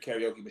 you and your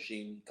karaoke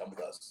machine come with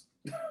us.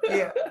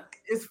 Yeah,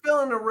 it's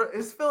feeling a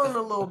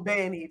little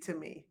banny to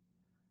me.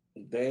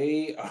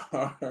 They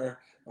are.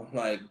 I'm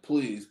like,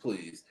 please,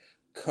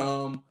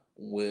 come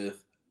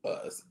with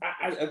us.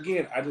 I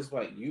just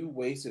like you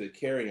wasted a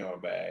carry-on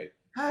bag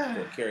for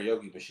a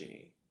karaoke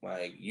machine.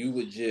 Like you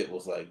legit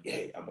was like,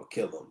 hey, I'm gonna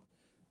kill him.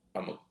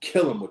 I'm gonna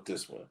kill him with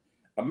this one.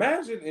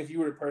 Imagine if you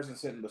were the person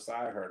sitting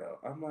beside her though.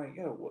 I'm like,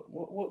 yo,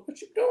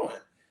 what you doing?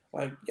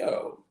 Like,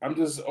 yo, I'm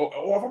just,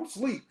 if I'm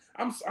asleep,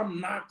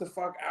 I'm knocked the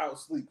fuck out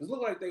asleep. Cause it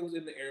looked like they was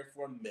in the air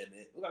for a minute.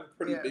 It looked like a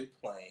pretty big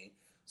plane.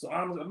 So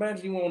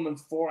imagine you on them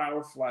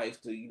 4-hour flights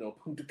to,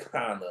 Punta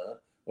Cana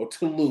or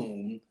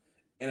Tulum,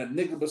 and a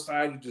nigga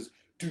beside you just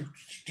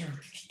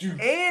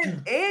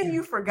and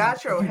you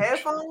forgot your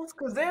headphones,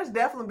 because there's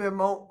definitely been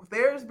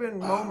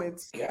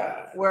moments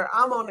God. where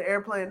I'm on the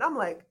airplane and I'm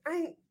like,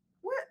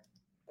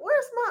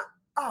 where's my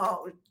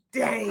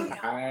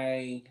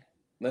damn.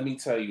 Let me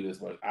tell you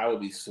this, like, I would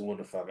be suing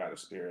the fuck out of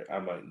Spirit.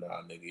 I'm like,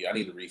 nah, nigga, I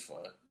need a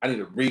refund.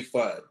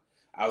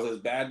 I was as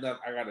bad enough.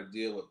 I got to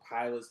deal with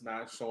pilots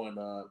not showing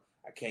up.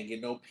 I can't get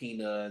no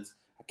peanuts.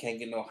 I can't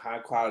get no high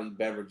quality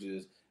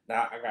beverages.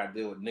 Now I got to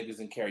deal with niggas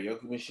in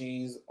karaoke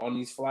machines on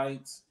these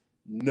flights.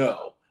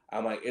 No,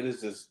 I'm like, it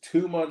is just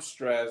too much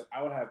stress.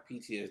 I would have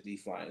PTSD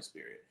flying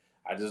Spirit.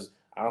 I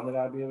don't think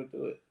I'd be able to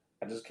do it.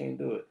 I just can't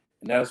do it,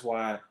 and that's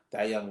why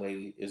that young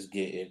lady is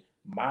getting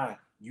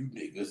you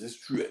niggas is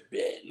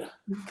tripping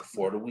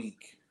for the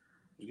week.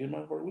 You get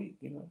mine for the week,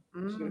 you know.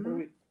 Just get it for the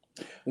week.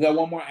 We got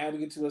one more ad to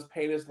get to. Let's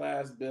pay this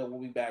last bill.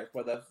 We'll be back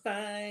for the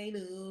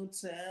final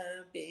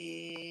topic.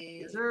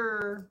 Yes,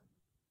 sir.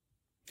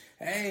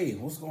 Hey,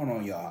 what's going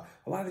on, y'all?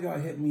 A lot of y'all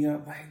hit me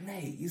up like,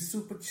 Nate, you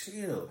super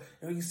chill.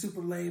 You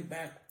super laid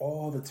back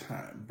all the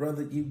time.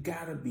 Brother, you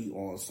gotta be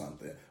on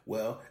something.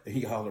 Well,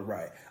 y'all are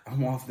right.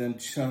 I'm off them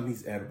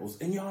Chummies edibles,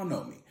 and y'all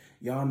know me.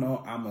 Y'all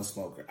know I'm a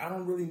smoker. I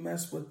don't really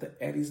mess with the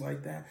eddies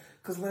like that,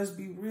 because let's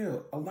be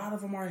real, a lot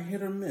of them are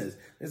hit or miss.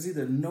 There's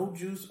either no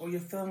juice or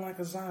you're feeling like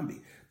a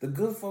zombie. The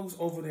good folks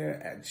over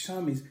there at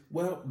Chummies,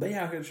 well, they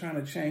out here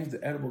trying to change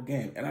the edible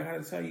game. And I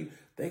gotta tell you,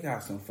 they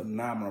got some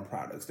phenomenal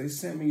products. They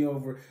sent me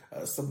over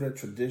some of their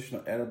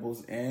traditional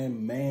edibles,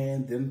 and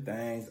man, them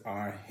things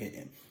are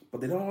hitting.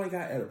 But they don't only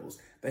got edibles.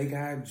 They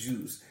got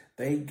juice.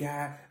 They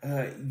got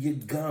your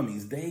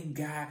gummies. They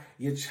got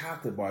your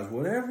chocolate bars.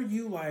 Whatever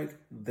you like,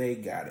 they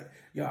got it.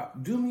 Y'all,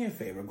 do me a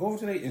favor. Go over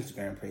to their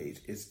Instagram page.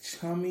 It's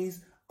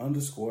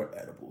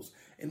Chummies_edibles.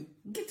 And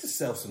get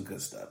yourself some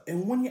good stuff.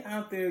 And when you're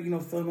out there,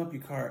 filling up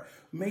your cart,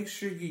 make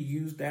sure you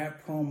use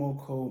that promo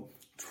code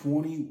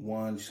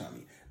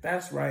 21Chummy.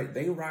 That's right.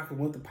 They rocking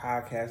with the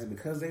podcast, and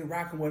because they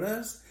rocking with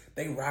us,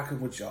 they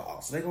rocking with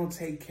y'all. So they're going to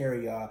take care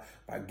of y'all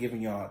by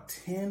giving y'all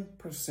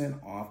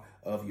 10% off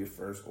of your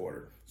first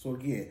order. So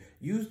again,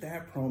 use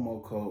that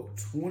promo code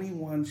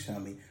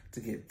 21Chummy to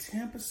get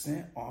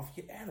 10% off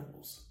your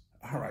edibles.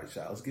 All right,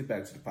 y'all, let's get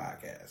back to the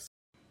podcast.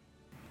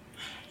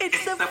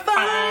 It's the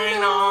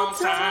final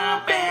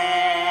topic.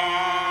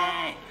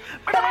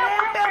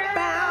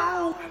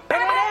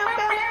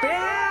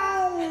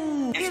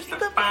 It's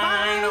the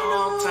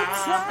final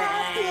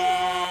topic.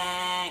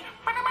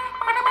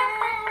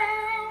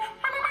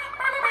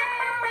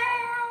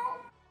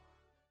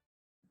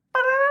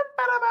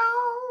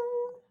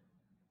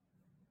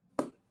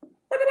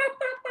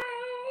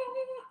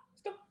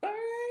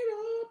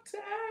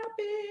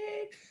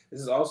 This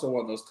is also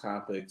one of those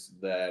topics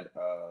that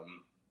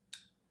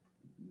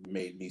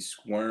made me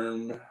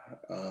squirm,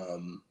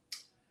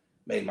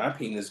 made my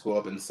penis go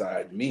up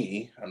inside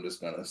me. I'm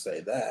just going to say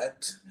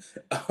that.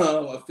 A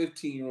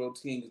 15-year-old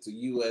teen gets a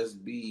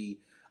USB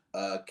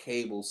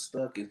cable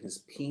stuck in his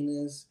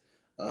penis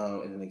in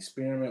an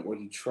experiment where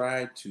he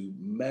tried to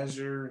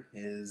measure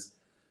his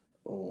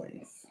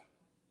length.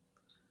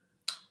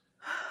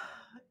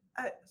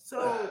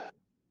 So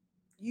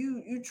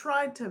you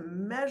tried to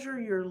measure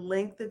your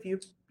length of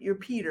your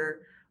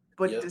Peter,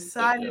 but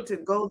decided to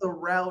go the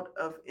route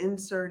of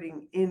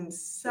inserting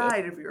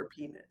inside of your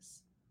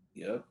penis.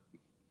 Yep.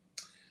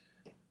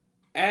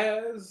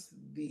 As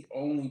the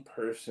only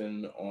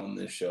person on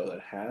this show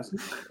that has a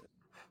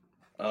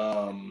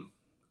penis,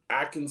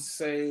 I can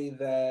say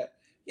that,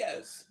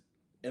 yes,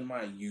 in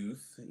my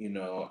youth,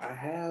 I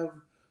have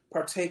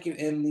partaken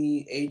in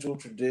the age-old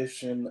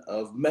tradition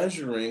of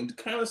measuring to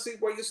kind of see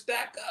where you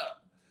stack up.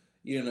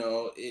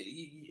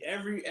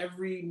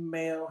 Every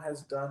male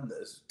has done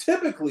this.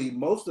 Typically,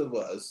 most of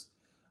us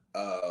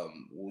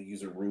will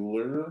use a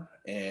ruler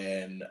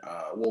and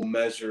we'll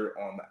measure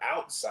on the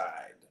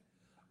outside.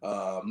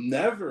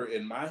 Never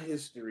in my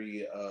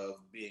history of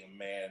being a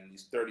man,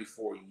 these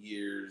 34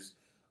 years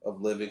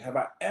of living, have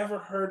I ever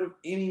heard of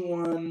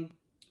anyone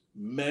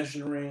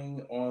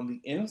measuring on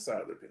the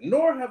inside of their penis.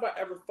 Nor have I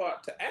ever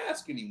thought to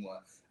ask anyone.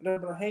 I've never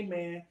been like, hey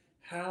man,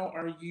 how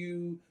are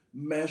you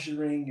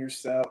measuring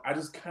yourself? I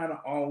just kind of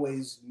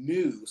always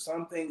knew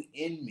something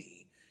in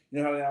me. You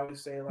know how they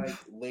always say, like,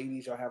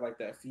 ladies, y'all have like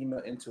that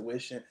female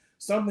intuition.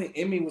 Something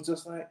in me was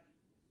just like,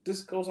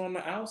 this goes on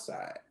the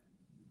outside.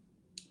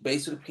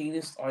 Base of the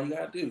penis, all you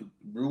gotta do,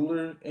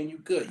 ruler, and you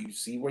good. You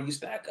see where you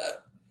stack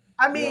up.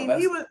 I mean,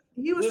 he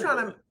was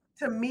trying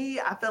to me,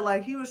 I felt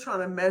like he was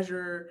trying to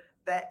measure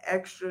that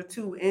extra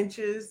 2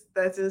 inches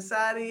that's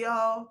inside of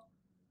y'all.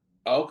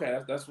 Okay,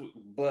 that's what,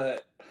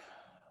 but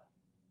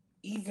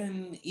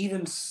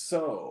even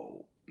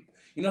so,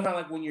 you know how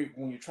like when you're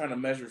trying to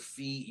measure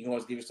feet, you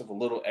always give yourself a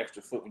little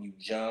extra foot when you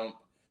jump.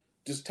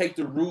 Just take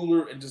the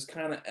ruler and just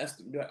kind of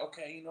estimate. Be like,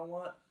 okay, you know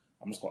what?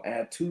 I'm just gonna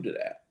add 2 to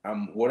that.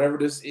 Whatever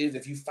this is.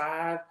 If you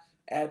 5,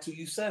 add 2,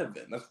 you 7.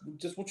 That's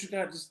just what you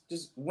got.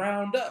 Just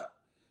round up.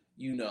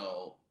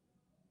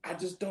 I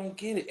just don't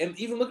get it. And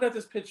even looking at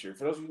this picture,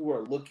 for those of you who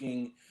are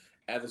looking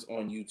at this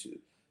on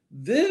YouTube,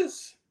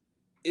 this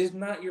is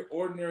not your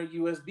ordinary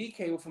USB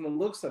cable from the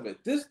looks of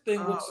it. This thing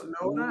looks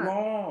Oh, no, not.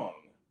 long.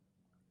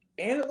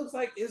 And it looks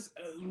like it's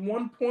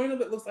one point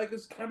of it looks like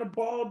it's kind of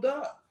balled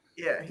up.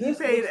 Yeah, he This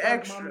paid looks like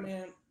extra. my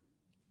man.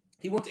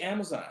 He went to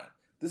Amazon.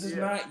 This is Yeah.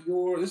 not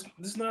your. This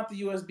is not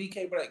the USB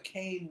cable that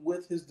came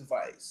with his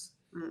device.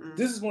 Mm-mm.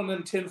 This is one of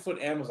them 10-foot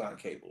Amazon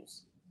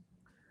cables.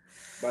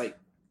 Like,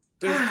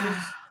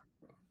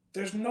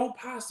 there's no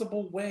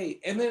possible way.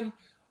 And then,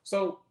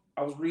 so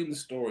I was reading the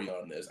story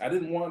on this. I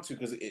didn't want to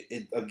because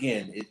it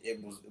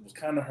was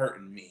kind of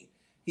hurting me.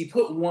 He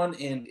put one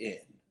end in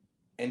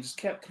and just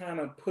kept kind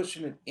of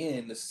pushing it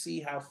in to see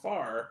how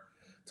far,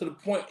 to the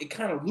point it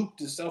kind of looped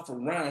itself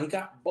around. He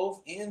got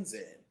both ends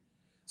in.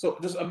 So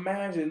just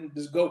imagine,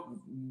 just go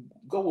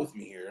with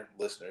me here,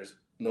 listeners,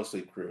 No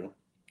Sleep Crew.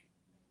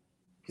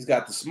 He's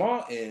got the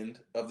small end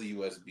of the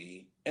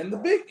USB and the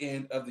big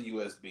end of the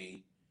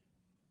USB.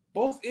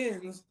 Both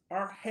ends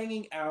are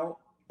hanging out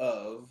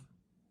of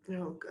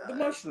Oh, the God.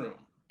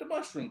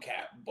 mushroom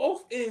cap.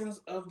 Both ends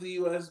of the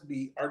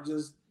USB are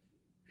just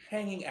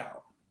hanging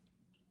out.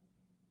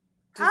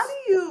 How do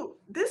you,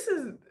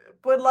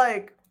 but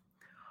like,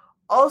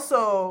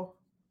 also,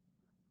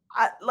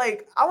 I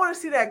want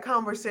to see that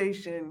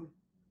conversation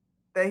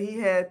that he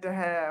had to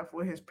have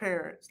with his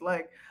parents.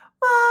 Like,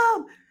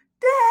 Mom,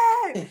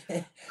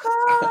 Dad,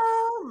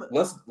 come.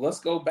 Let's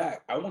go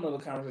back. I want to know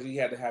the conversation he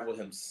had to have with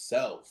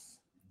himself.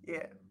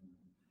 Yeah.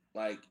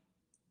 Like,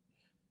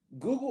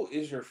 Google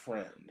is your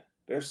friend.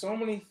 There's so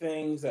many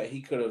things that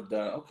he could have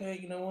done. Okay,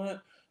 you know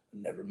what?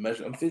 Never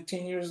measured. I'm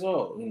 15 years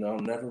old.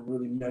 Never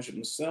really measured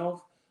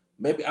myself.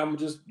 Maybe I'm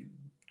just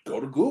go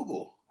to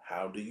Google.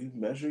 How do you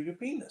measure your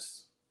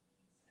penis?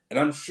 And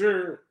I'm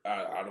sure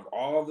out of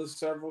all the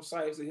several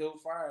sites that he'll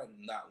find,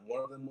 not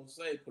one of them will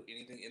say put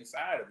anything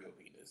inside of your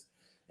penis,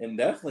 and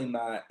definitely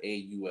not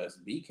a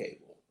USB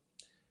cable.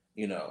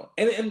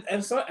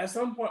 And so at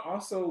some point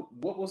also,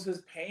 what was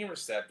his pain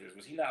receptors?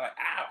 Was he not like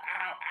ow,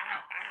 ow,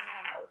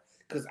 ow, ow?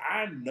 Because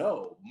I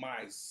know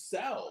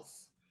myself.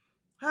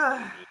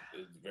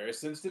 It's a very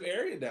sensitive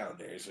area down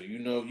there. So you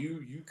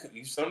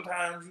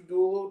sometimes you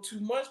do a little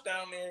too much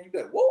down there and you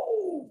go,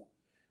 whoa.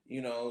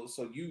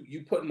 So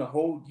you putting the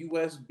whole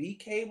USB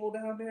cable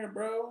down there,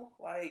 bro.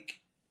 Like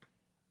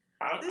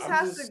This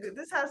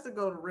has to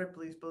go to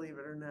Ripley's, believe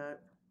it or not.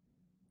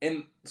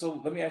 And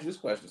so let me ask you this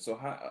question. So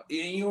how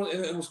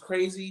it was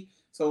crazy.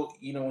 So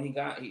when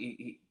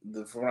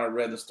from when I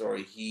read the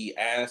story, he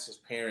asked his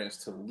parents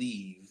to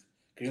leave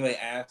because they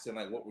asked him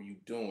like, "What were you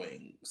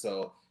doing?"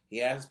 So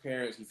he asked his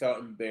parents. He felt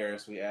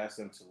embarrassed. So he asked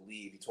them to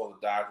leave. He told the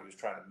doctor he was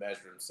trying to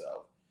measure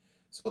himself.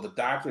 So the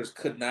doctors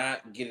could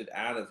not get it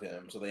out of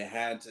him. So they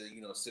had to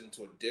send him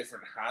to a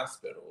different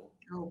hospital.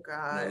 Oh,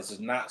 God. This is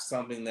not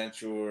something that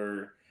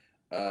your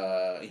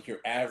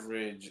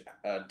average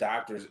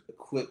doctor's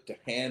equipped to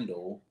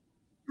handle.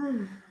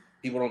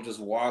 People don't just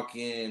walk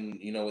in,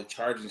 with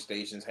charging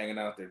stations hanging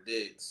out their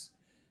dicks.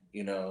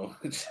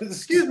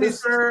 Excuse me,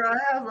 sir. I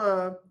have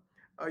a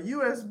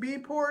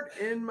USB port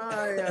in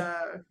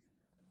my.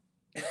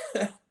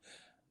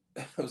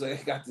 I was like,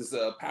 I got this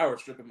power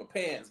strip in my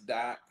pants,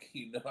 doc.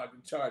 I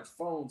can charge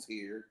phones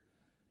here.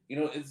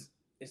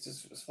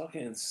 It's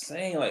fucking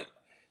insane. Like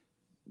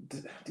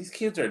these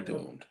kids are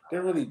doomed.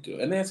 They're really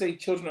doomed. And they say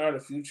children are the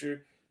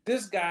future.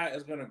 This guy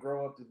is going to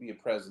grow up to be a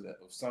president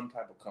of some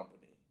type of company.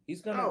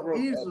 He's going to grow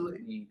up to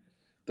be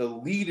the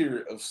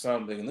leader of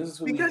something. And this is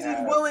who because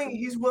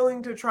he's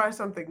willing to try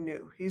something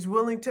new. He's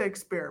willing to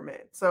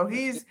experiment. So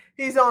he's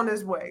on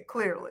his way,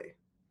 clearly.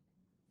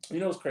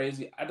 What's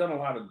crazy? I done a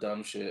lot of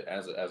dumb shit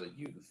as a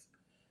youth.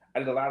 I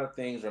did a lot of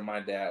things where my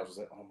dad was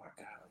like, "Oh my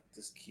God,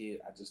 this kid,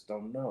 I just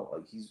don't know.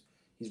 Like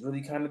he's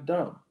really kind of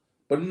dumb."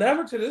 But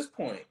never to this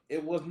point.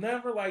 It was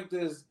never like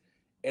this.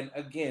 And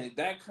again,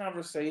 that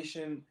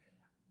conversation,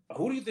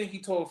 who do you think he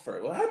told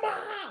first? Well, hey,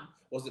 Mom!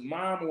 Was it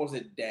Mom or was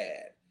it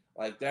Dad?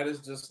 Like, that is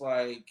just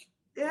like...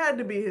 It had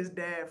to be his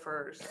dad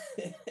first.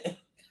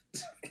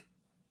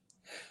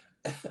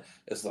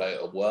 It's like,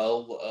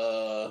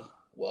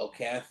 well,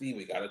 Kathy,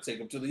 we got to take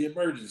him to the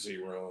emergency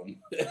room.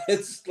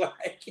 It's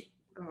like...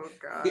 Oh,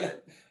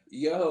 God.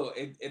 Yo,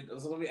 and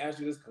so let me ask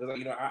you this, because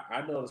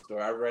I know the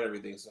story. I read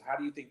everything. So how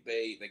do you think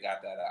they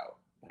got that out?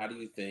 What do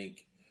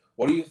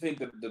you think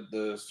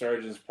the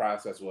surgeon's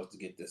process was to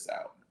get this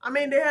out? I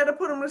mean, they had to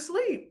put him to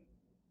sleep.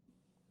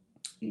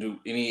 Do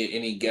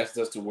any guess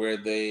as to where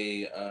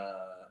they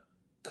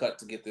cut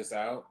to get this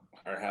out,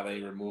 or how they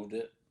removed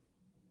it?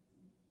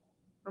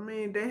 I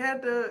mean, they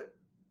had to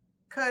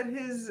cut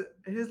his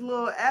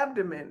little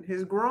abdomen,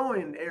 his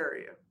groin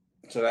area.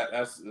 So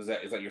is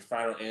that your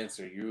final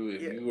answer?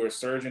 You were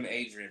Surgeon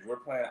Adrian. If we're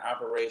playing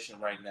Operation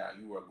right now,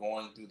 you are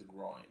going through the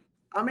groin.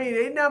 I mean,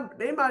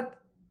 they might.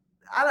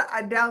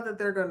 I doubt that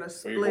they're gonna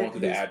split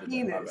his penis.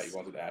 You're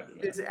going through the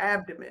abdomen. His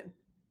abdomen.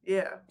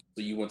 Yeah.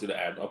 So you went through the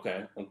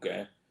abdomen.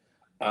 Okay.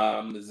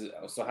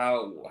 So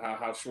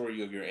how sure are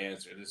you of your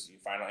answer? This is your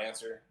final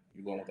answer?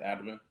 You going with the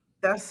abdomen?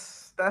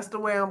 That's the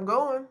way I'm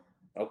going.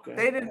 Okay.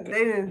 They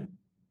didn't.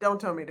 Don't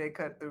tell me they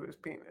cut through his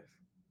penis.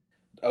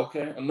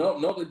 Okay.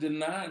 No, it did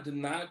not. Did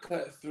not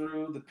cut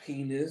through the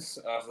penis.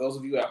 For those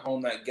of you at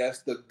home that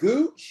guessed the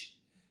gooch,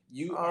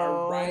 you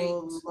are right.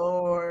 Oh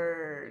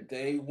Lord.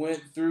 They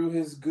went through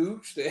his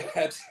gooch. They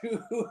had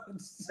to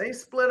They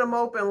split him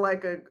open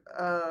like split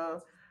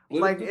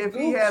like the if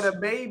he had a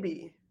gooch.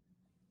 baby.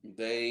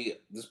 This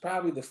is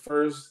probably the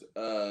first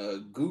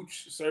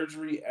gooch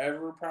surgery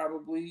ever.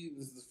 Probably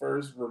this is the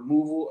first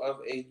removal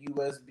of a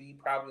USB,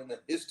 probably in the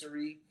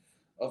history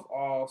of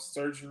all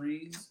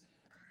surgeries.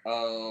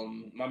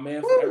 My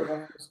man forever gonna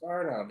have a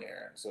scar down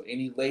there. So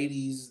any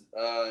ladies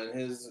in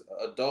his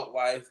adult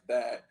life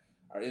that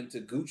are into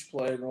gooch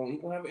play, he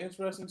gonna have an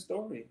interesting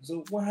story.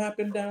 So what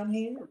happened down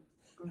here?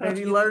 Bet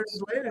he learned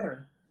his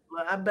lesson.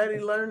 I bet he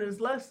learned his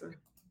lesson.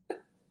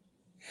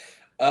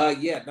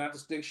 Yeah, not to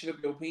stick shit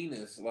up your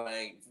penis.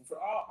 Like for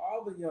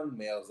all the young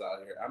males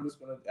out here, I'm just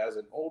gonna, as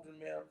an older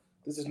male,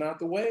 this is not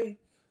the way.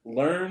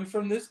 Learn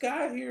from this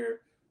guy here.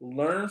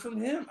 Learn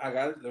from him.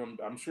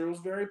 I'm sure it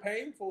was very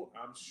painful.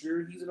 I'm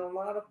sure he's in a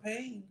lot of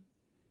pain.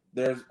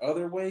 There's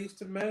other ways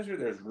to measure.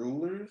 There's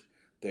rulers.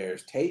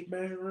 There's tape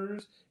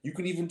measurers. You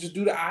could even just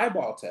do the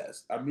eyeball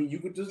test. I mean, you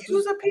could just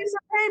use a piece of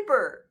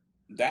paper.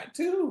 That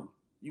too.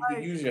 You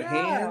could use your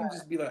hand.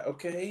 Just be like,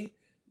 okay,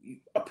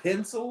 a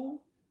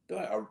pencil,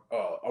 like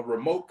a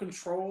remote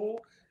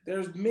control.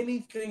 There's many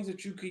things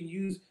that you can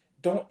use.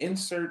 Don't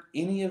insert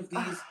any of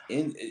these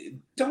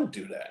in. Don't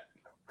do that.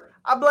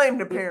 I blame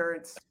the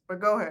parents,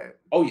 but go ahead.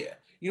 Oh yeah,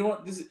 you know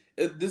what?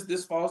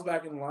 This falls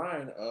back in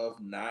line of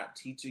not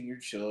teaching your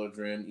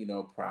children,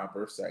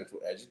 proper sexual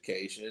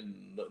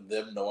education,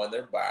 them knowing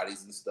their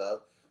bodies and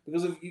stuff.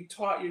 Because if you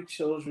taught your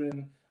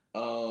children,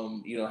 how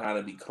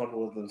to be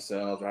comfortable with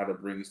themselves, or how to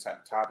bring these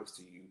type of topics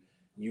to you,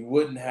 you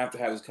wouldn't have to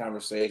have these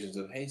conversations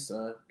of, hey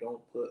son,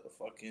 don't put a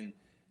fucking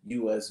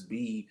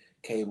USB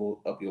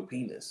cable up your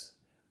penis.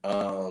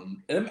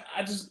 And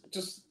I just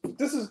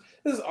this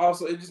is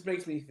also, it just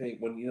makes me think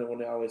when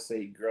they always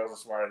say girls are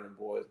smarter than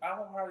boys. I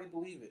wholeheartedly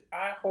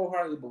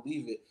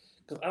believe it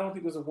because I don't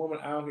think there's a woman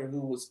out here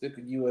who would stick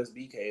a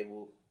USB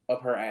cable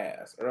up her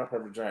ass or up her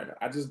vagina.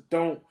 I just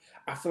don't.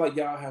 I feel like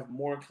y'all have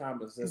more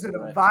common sense. Is it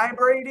a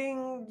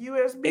vibrating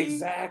USB?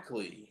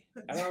 Exactly.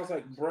 And I was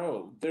like,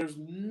 bro, there's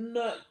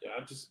not.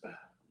 I just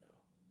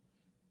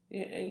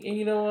yeah, and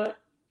you know what?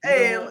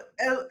 Hey,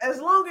 as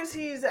long as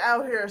he's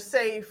out here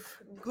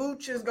safe,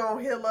 Gooch is gonna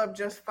heal up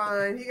just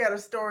fine. He got a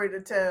story to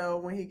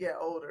tell when he get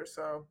older.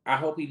 So I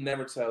hope he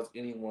never tells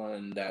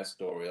anyone that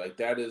story. Like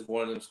that is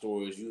one of them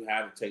stories you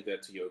have to take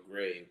that to your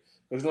grave.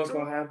 Because you know what's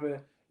gonna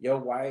happen? Your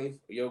wife,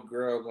 your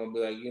girl, gonna be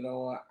like, you know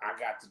what? I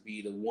got to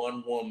be the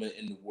one woman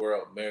in the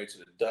world married to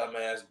the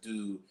dumbass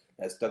dude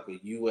that stuck a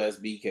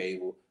USB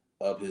cable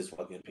up his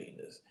fucking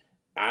penis.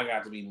 I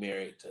got to be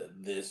married to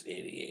this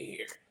idiot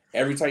here.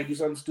 Every time you do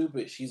something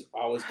stupid, she's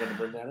always going to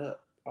bring that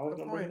up. Always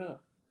going to bring it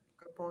up.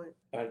 Good point.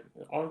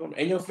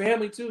 And your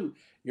family, too.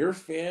 Your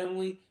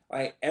family,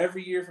 like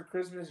every year for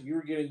Christmas,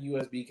 you're getting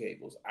USB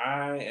cables.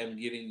 I am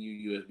getting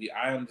you USB.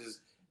 I am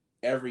just,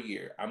 every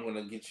year, I'm going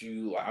to get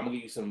you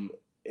some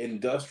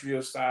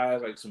industrial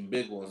size, like some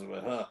big ones. I'm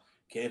like,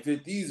 can't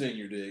fit these in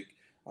your dick.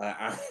 Like,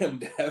 I am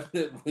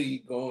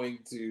definitely going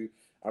to,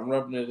 I'm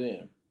rubbing it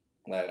in.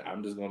 Like,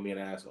 I'm just going to be an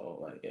asshole.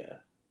 Like, yeah.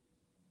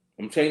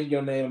 I'm changing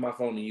your name on my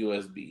phone to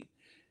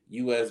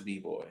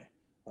USB boy.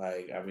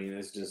 Like, I mean,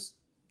 it's just,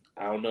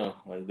 I don't know.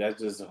 Like,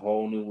 that's just a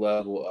whole new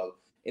level of,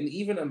 and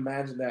even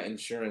imagine that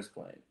insurance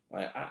claim.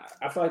 Like,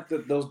 I feel like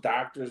those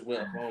doctors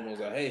went home and was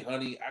like, hey,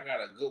 honey, I got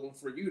a good one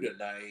for you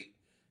tonight.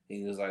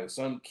 He was like,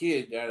 some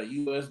kid got a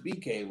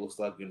USB cable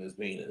stuck in his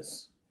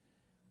penis.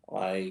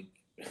 Like,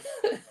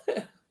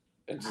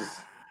 it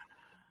just,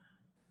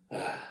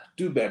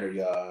 do better,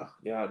 y'all.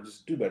 Y'all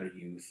just do better,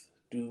 youth.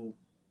 Do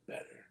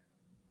better.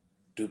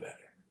 Do better.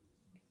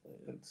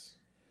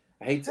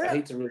 I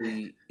hate to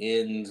really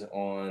end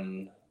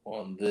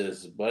on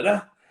this,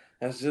 but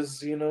that's just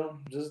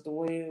just the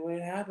way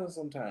it happens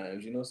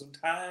sometimes.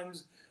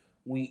 Sometimes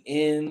we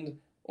end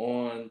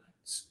on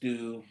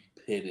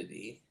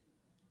stupidity,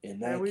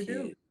 and that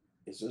kid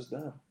is just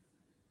dumb.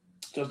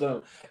 Just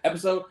dumb.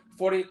 Episode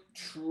 40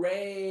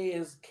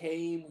 has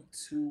came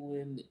to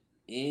an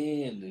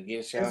end.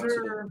 Again, shout out to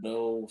the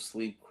No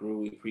Sleep crew.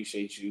 We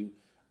appreciate you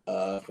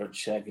for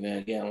checking in.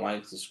 Again,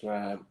 like,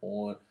 subscribe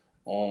on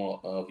all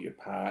of your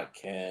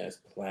podcast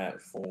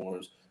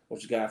platforms.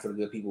 What you got for the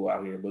good people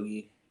out here,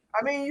 Boogie?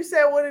 I mean, you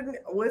said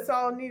what's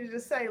all needed to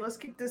say. Let's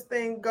keep this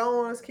thing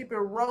going. Let's keep it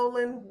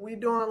rolling. We're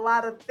doing a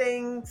lot of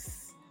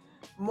things,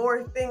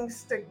 more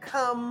things to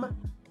come.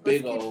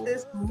 Let's keep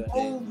this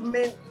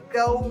movement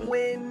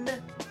going.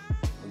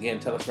 Again,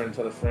 tell a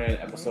friend,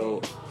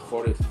 episode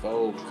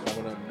 44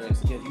 coming up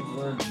next. Again, you've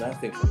learned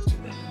nothing from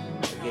today.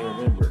 Again,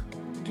 remember,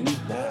 do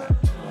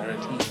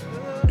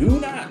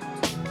not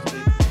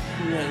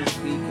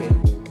USB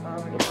cable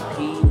or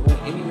pee on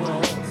anyone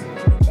else.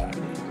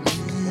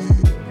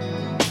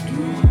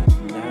 Do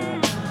not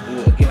do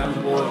it. Again, I'm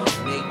the boy.